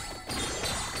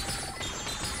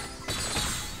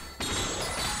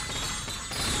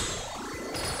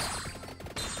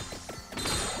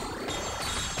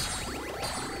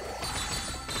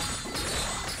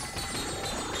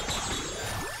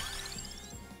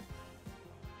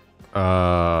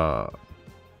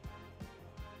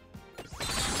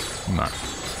 No.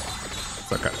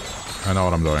 It's okay. I know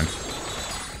what I'm doing.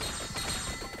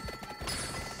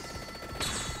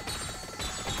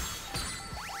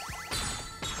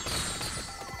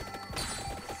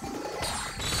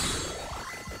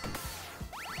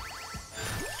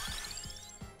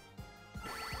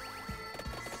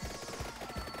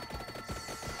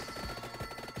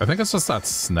 I think it's just that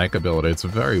snake ability. It's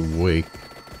very weak.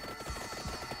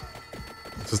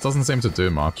 It just doesn't seem to do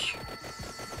much.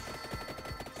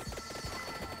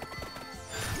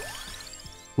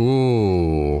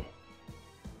 Ooh.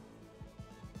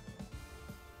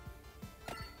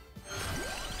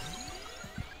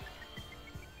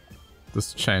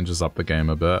 This changes up the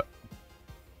game a bit.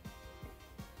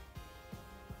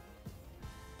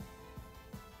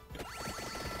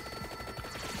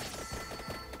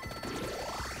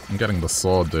 I'm getting the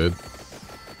sword, dude.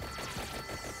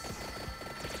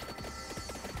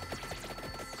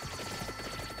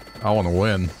 I want to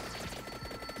win.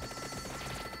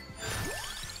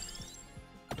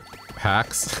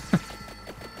 Hacks?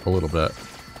 A little bit.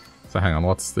 So hang on,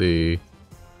 what's the...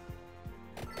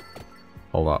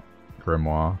 Hold up.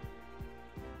 Grimoire.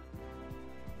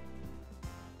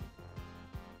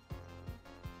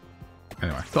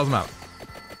 Anyway, doesn't matter.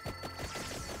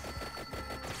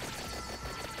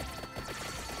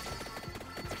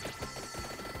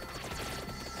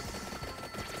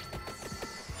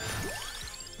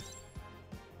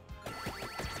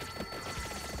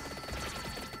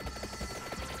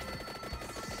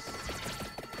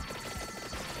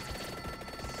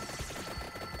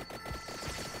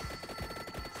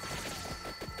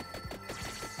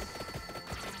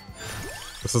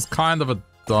 This is kind of a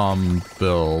dumb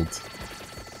build.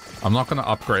 I'm not going to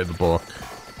upgrade the book.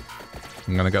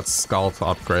 I'm going to get Skull to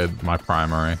upgrade my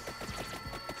primary.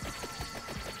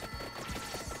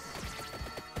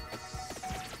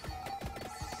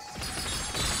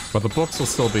 But the books will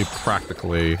still be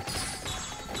practically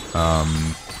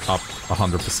up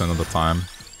 100% of the time.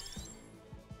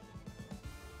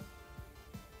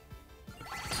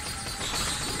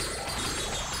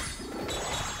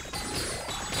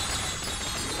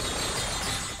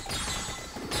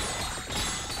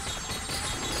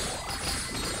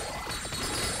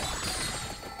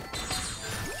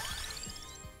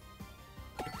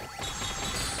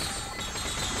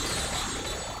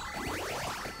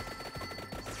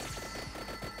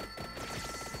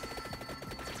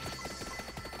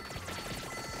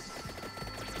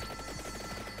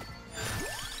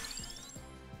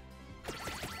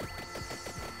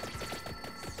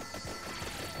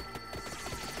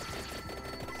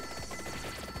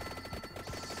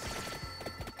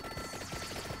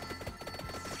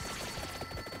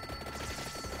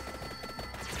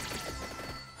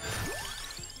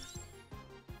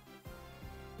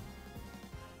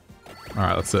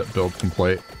 Alright, that's it. Build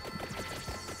complete.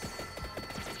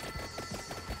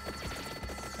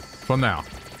 For now.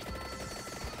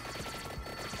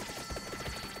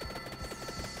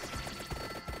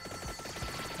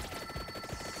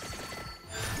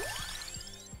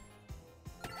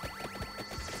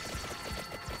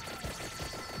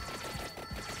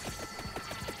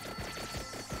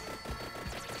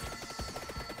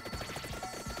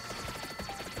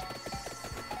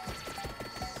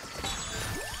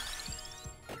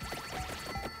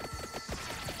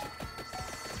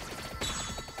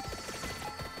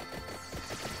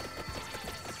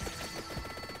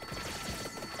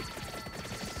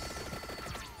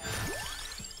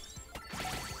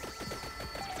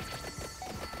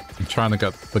 Trying to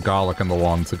get the garlic and the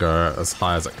wand to go as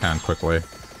high as it can quickly.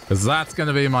 Because that's going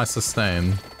to be my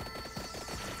sustain.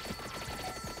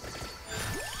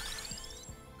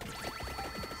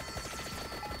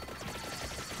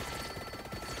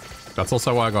 That's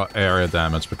also why I got area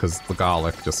damage, because the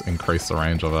garlic just increased the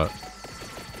range of it.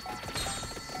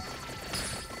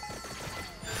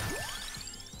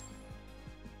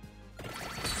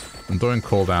 I'm doing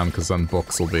cooldown because then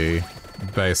books will be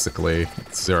basically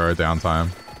 0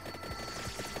 downtime.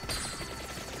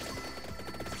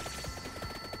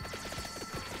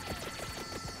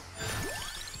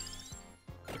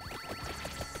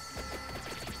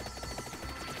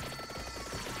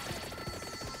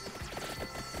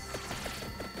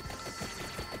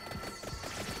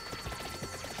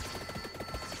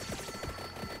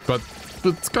 But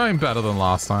it's going better than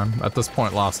last time. At this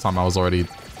point last time I was already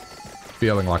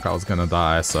feeling like I was gonna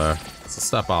die, so it's a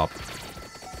step up.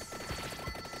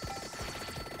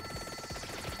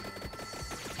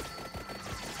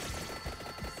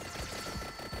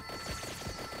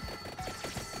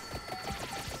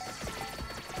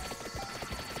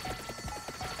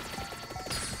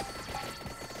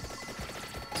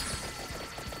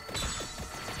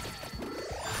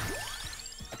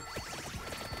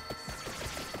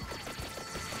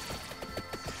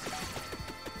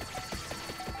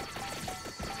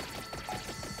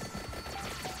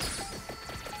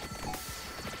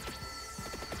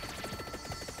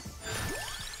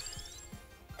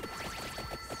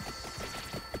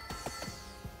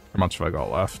 How much have I got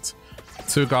left?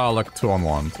 2 garlic, 2 on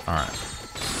wand. Alright.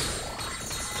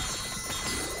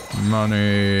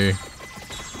 Money.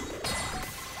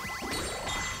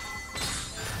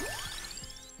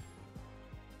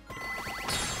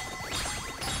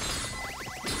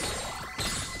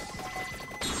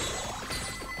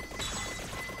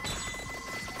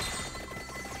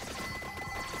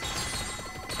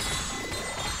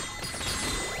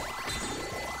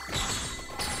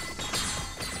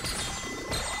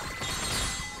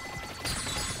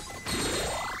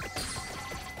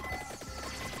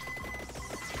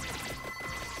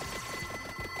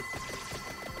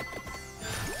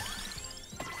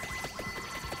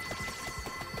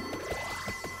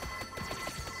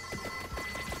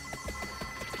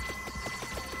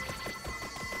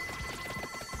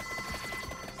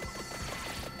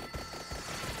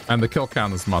 And the kill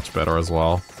count is much better as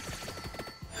well.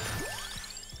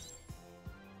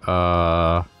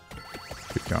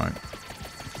 Keep going.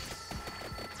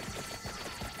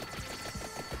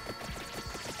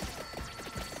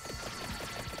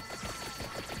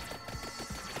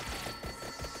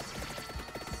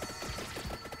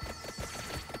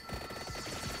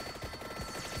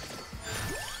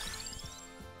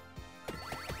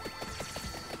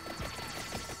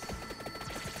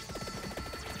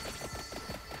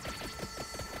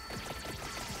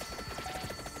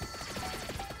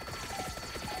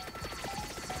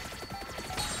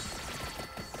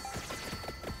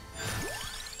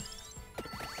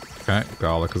 Okay,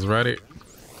 garlic is ready.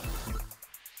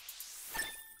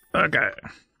 Okay.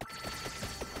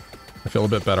 I feel a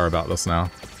bit better about this now.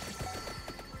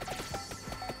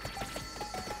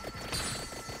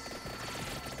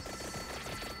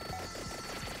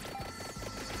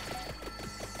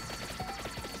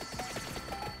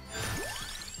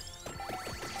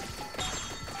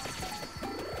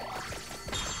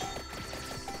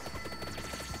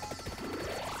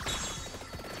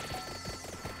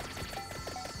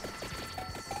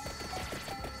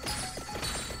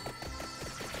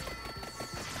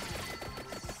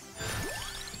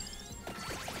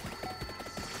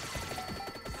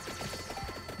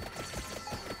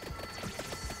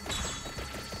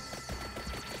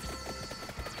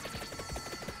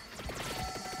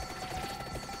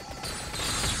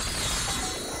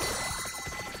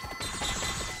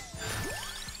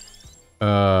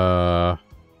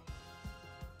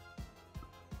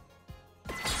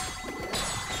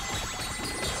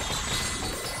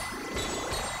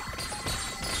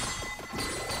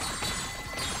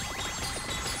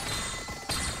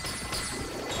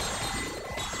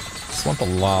 Just want the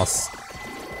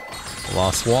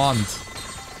last wand.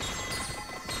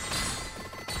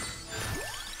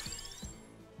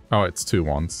 Oh, it's 2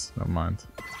 wands. Never mind.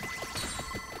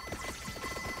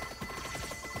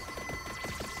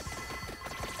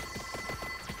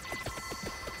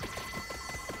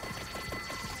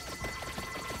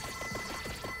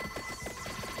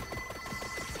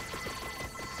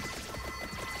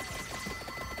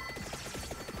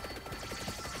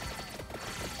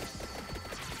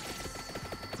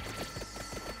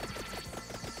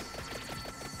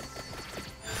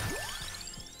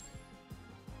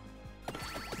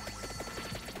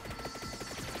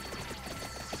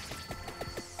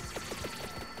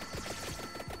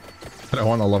 I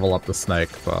want to level up the snake,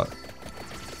 but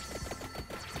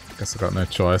guess I got no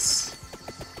choice.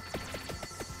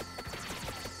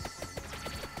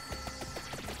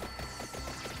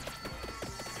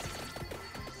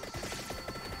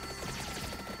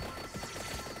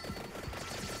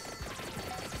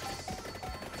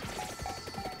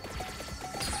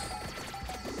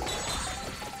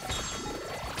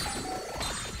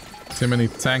 Too many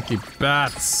tanky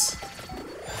bats.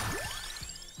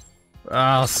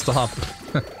 Ah, stop.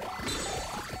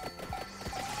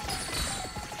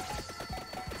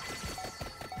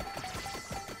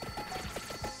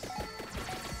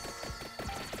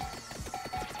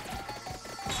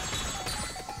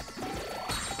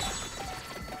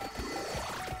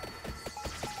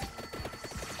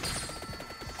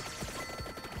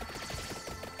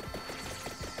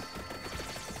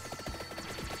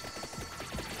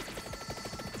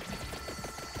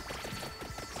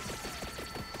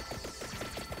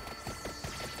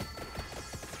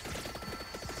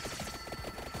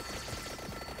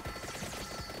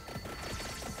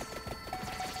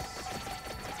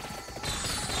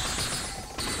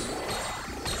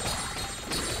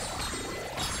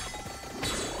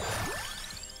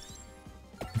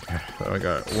 There we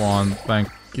go. 1, thank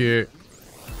you.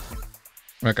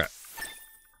 Okay.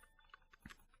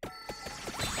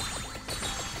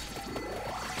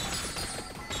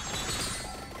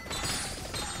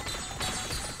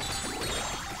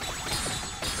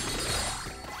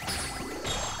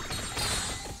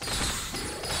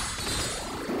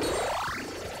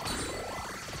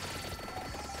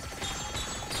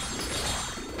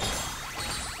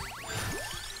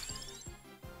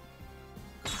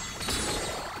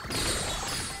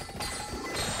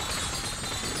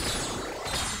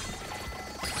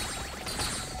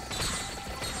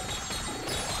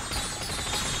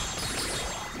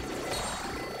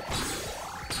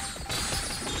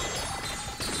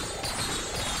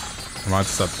 I might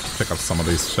just have to pick up some of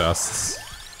these chests.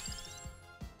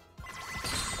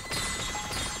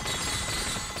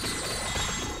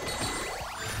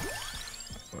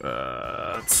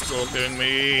 It's still giving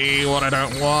me what I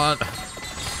don't want.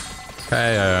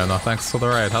 Hey, no thanks for the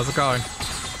raid. How's it going?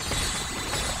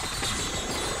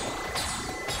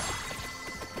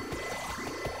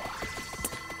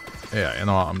 Yeah, you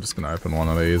know what? I'm just gonna open one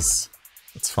of these.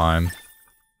 It's fine.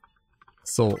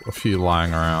 Still a few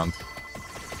lying around.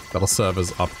 That'll serve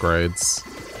as upgrades.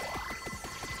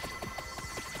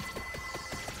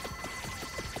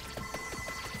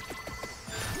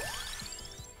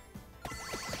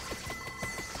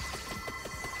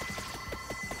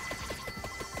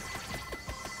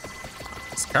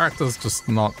 This character's just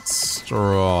not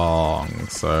strong,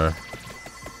 so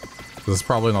this is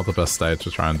probably not the best stage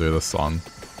to try and do this on.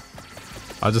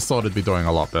 I just thought it'd be doing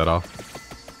a lot better.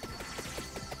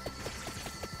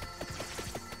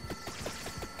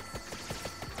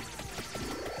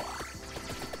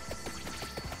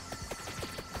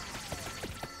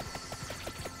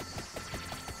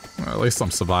 least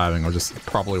I'm surviving, I just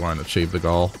probably won't achieve the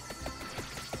goal.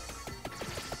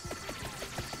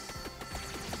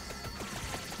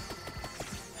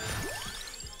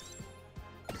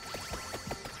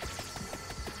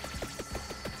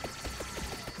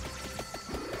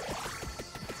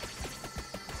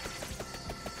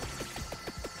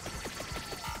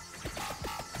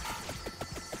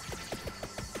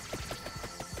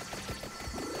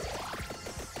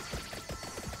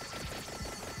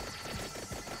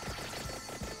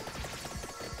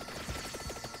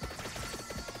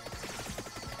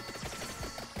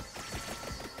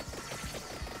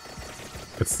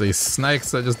 It's these snakes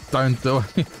that just don't do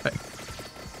anything.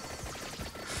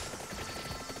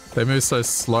 They move so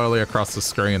slowly across the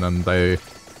screen and they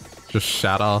just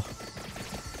shatter.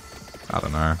 I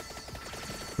don't know.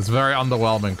 It's very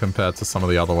underwhelming compared to some of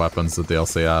the other weapons the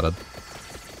DLC added.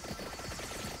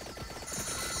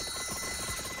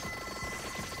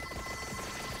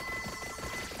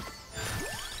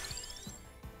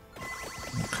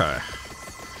 Okay.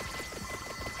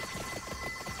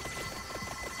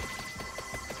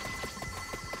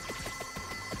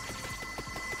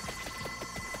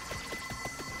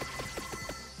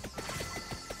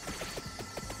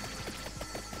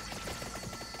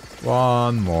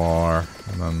 One more,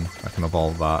 and then I can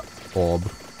evolve that orb.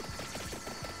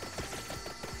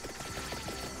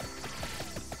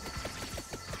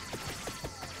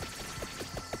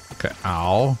 Okay,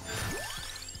 ow.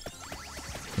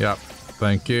 Yep,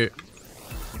 thank you.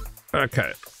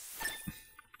 Okay.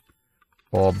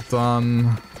 Orb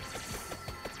done.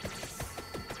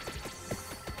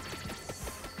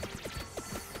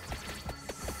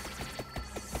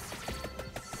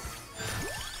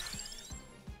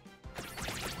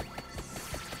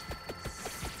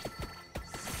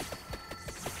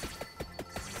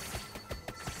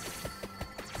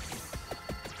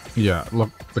 Yeah, look,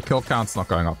 the kill count's not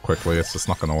going up quickly, it's just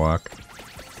not gonna work.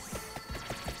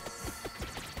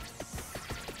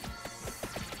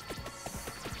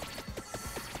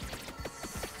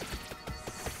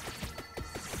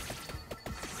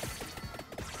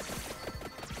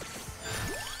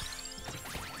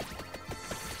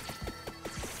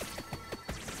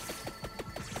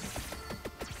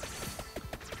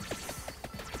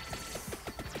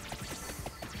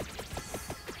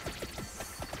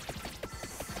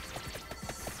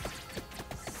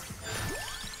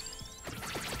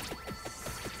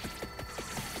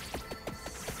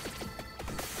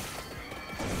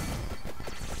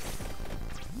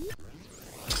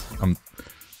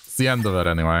 It's the end of it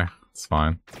anyway. It's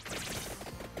fine.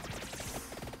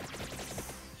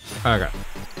 Okay.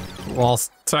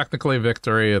 Whilst technically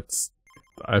victory,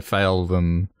 I failed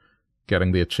in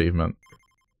getting the achievement.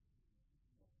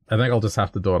 I think I'll just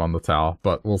have to do it on the tower,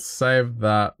 but we'll save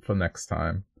that for next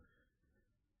time.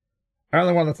 I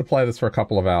only wanted to play this for a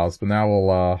couple of hours, but now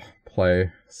we'll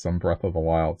play some Breath of the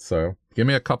Wild, so give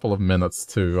me a couple of minutes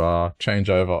to change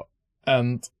over,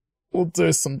 and we'll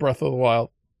do some Breath of the Wild.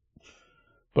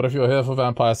 But if you're here for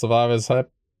Vampire Survivors, hope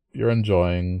you're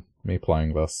enjoying me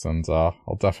playing this, and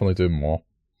I'll definitely do more.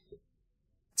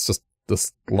 It's just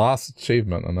this last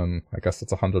achievement, and then I guess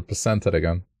it's 100% it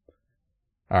again.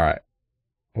 Alright,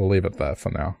 we'll leave it there for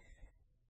now.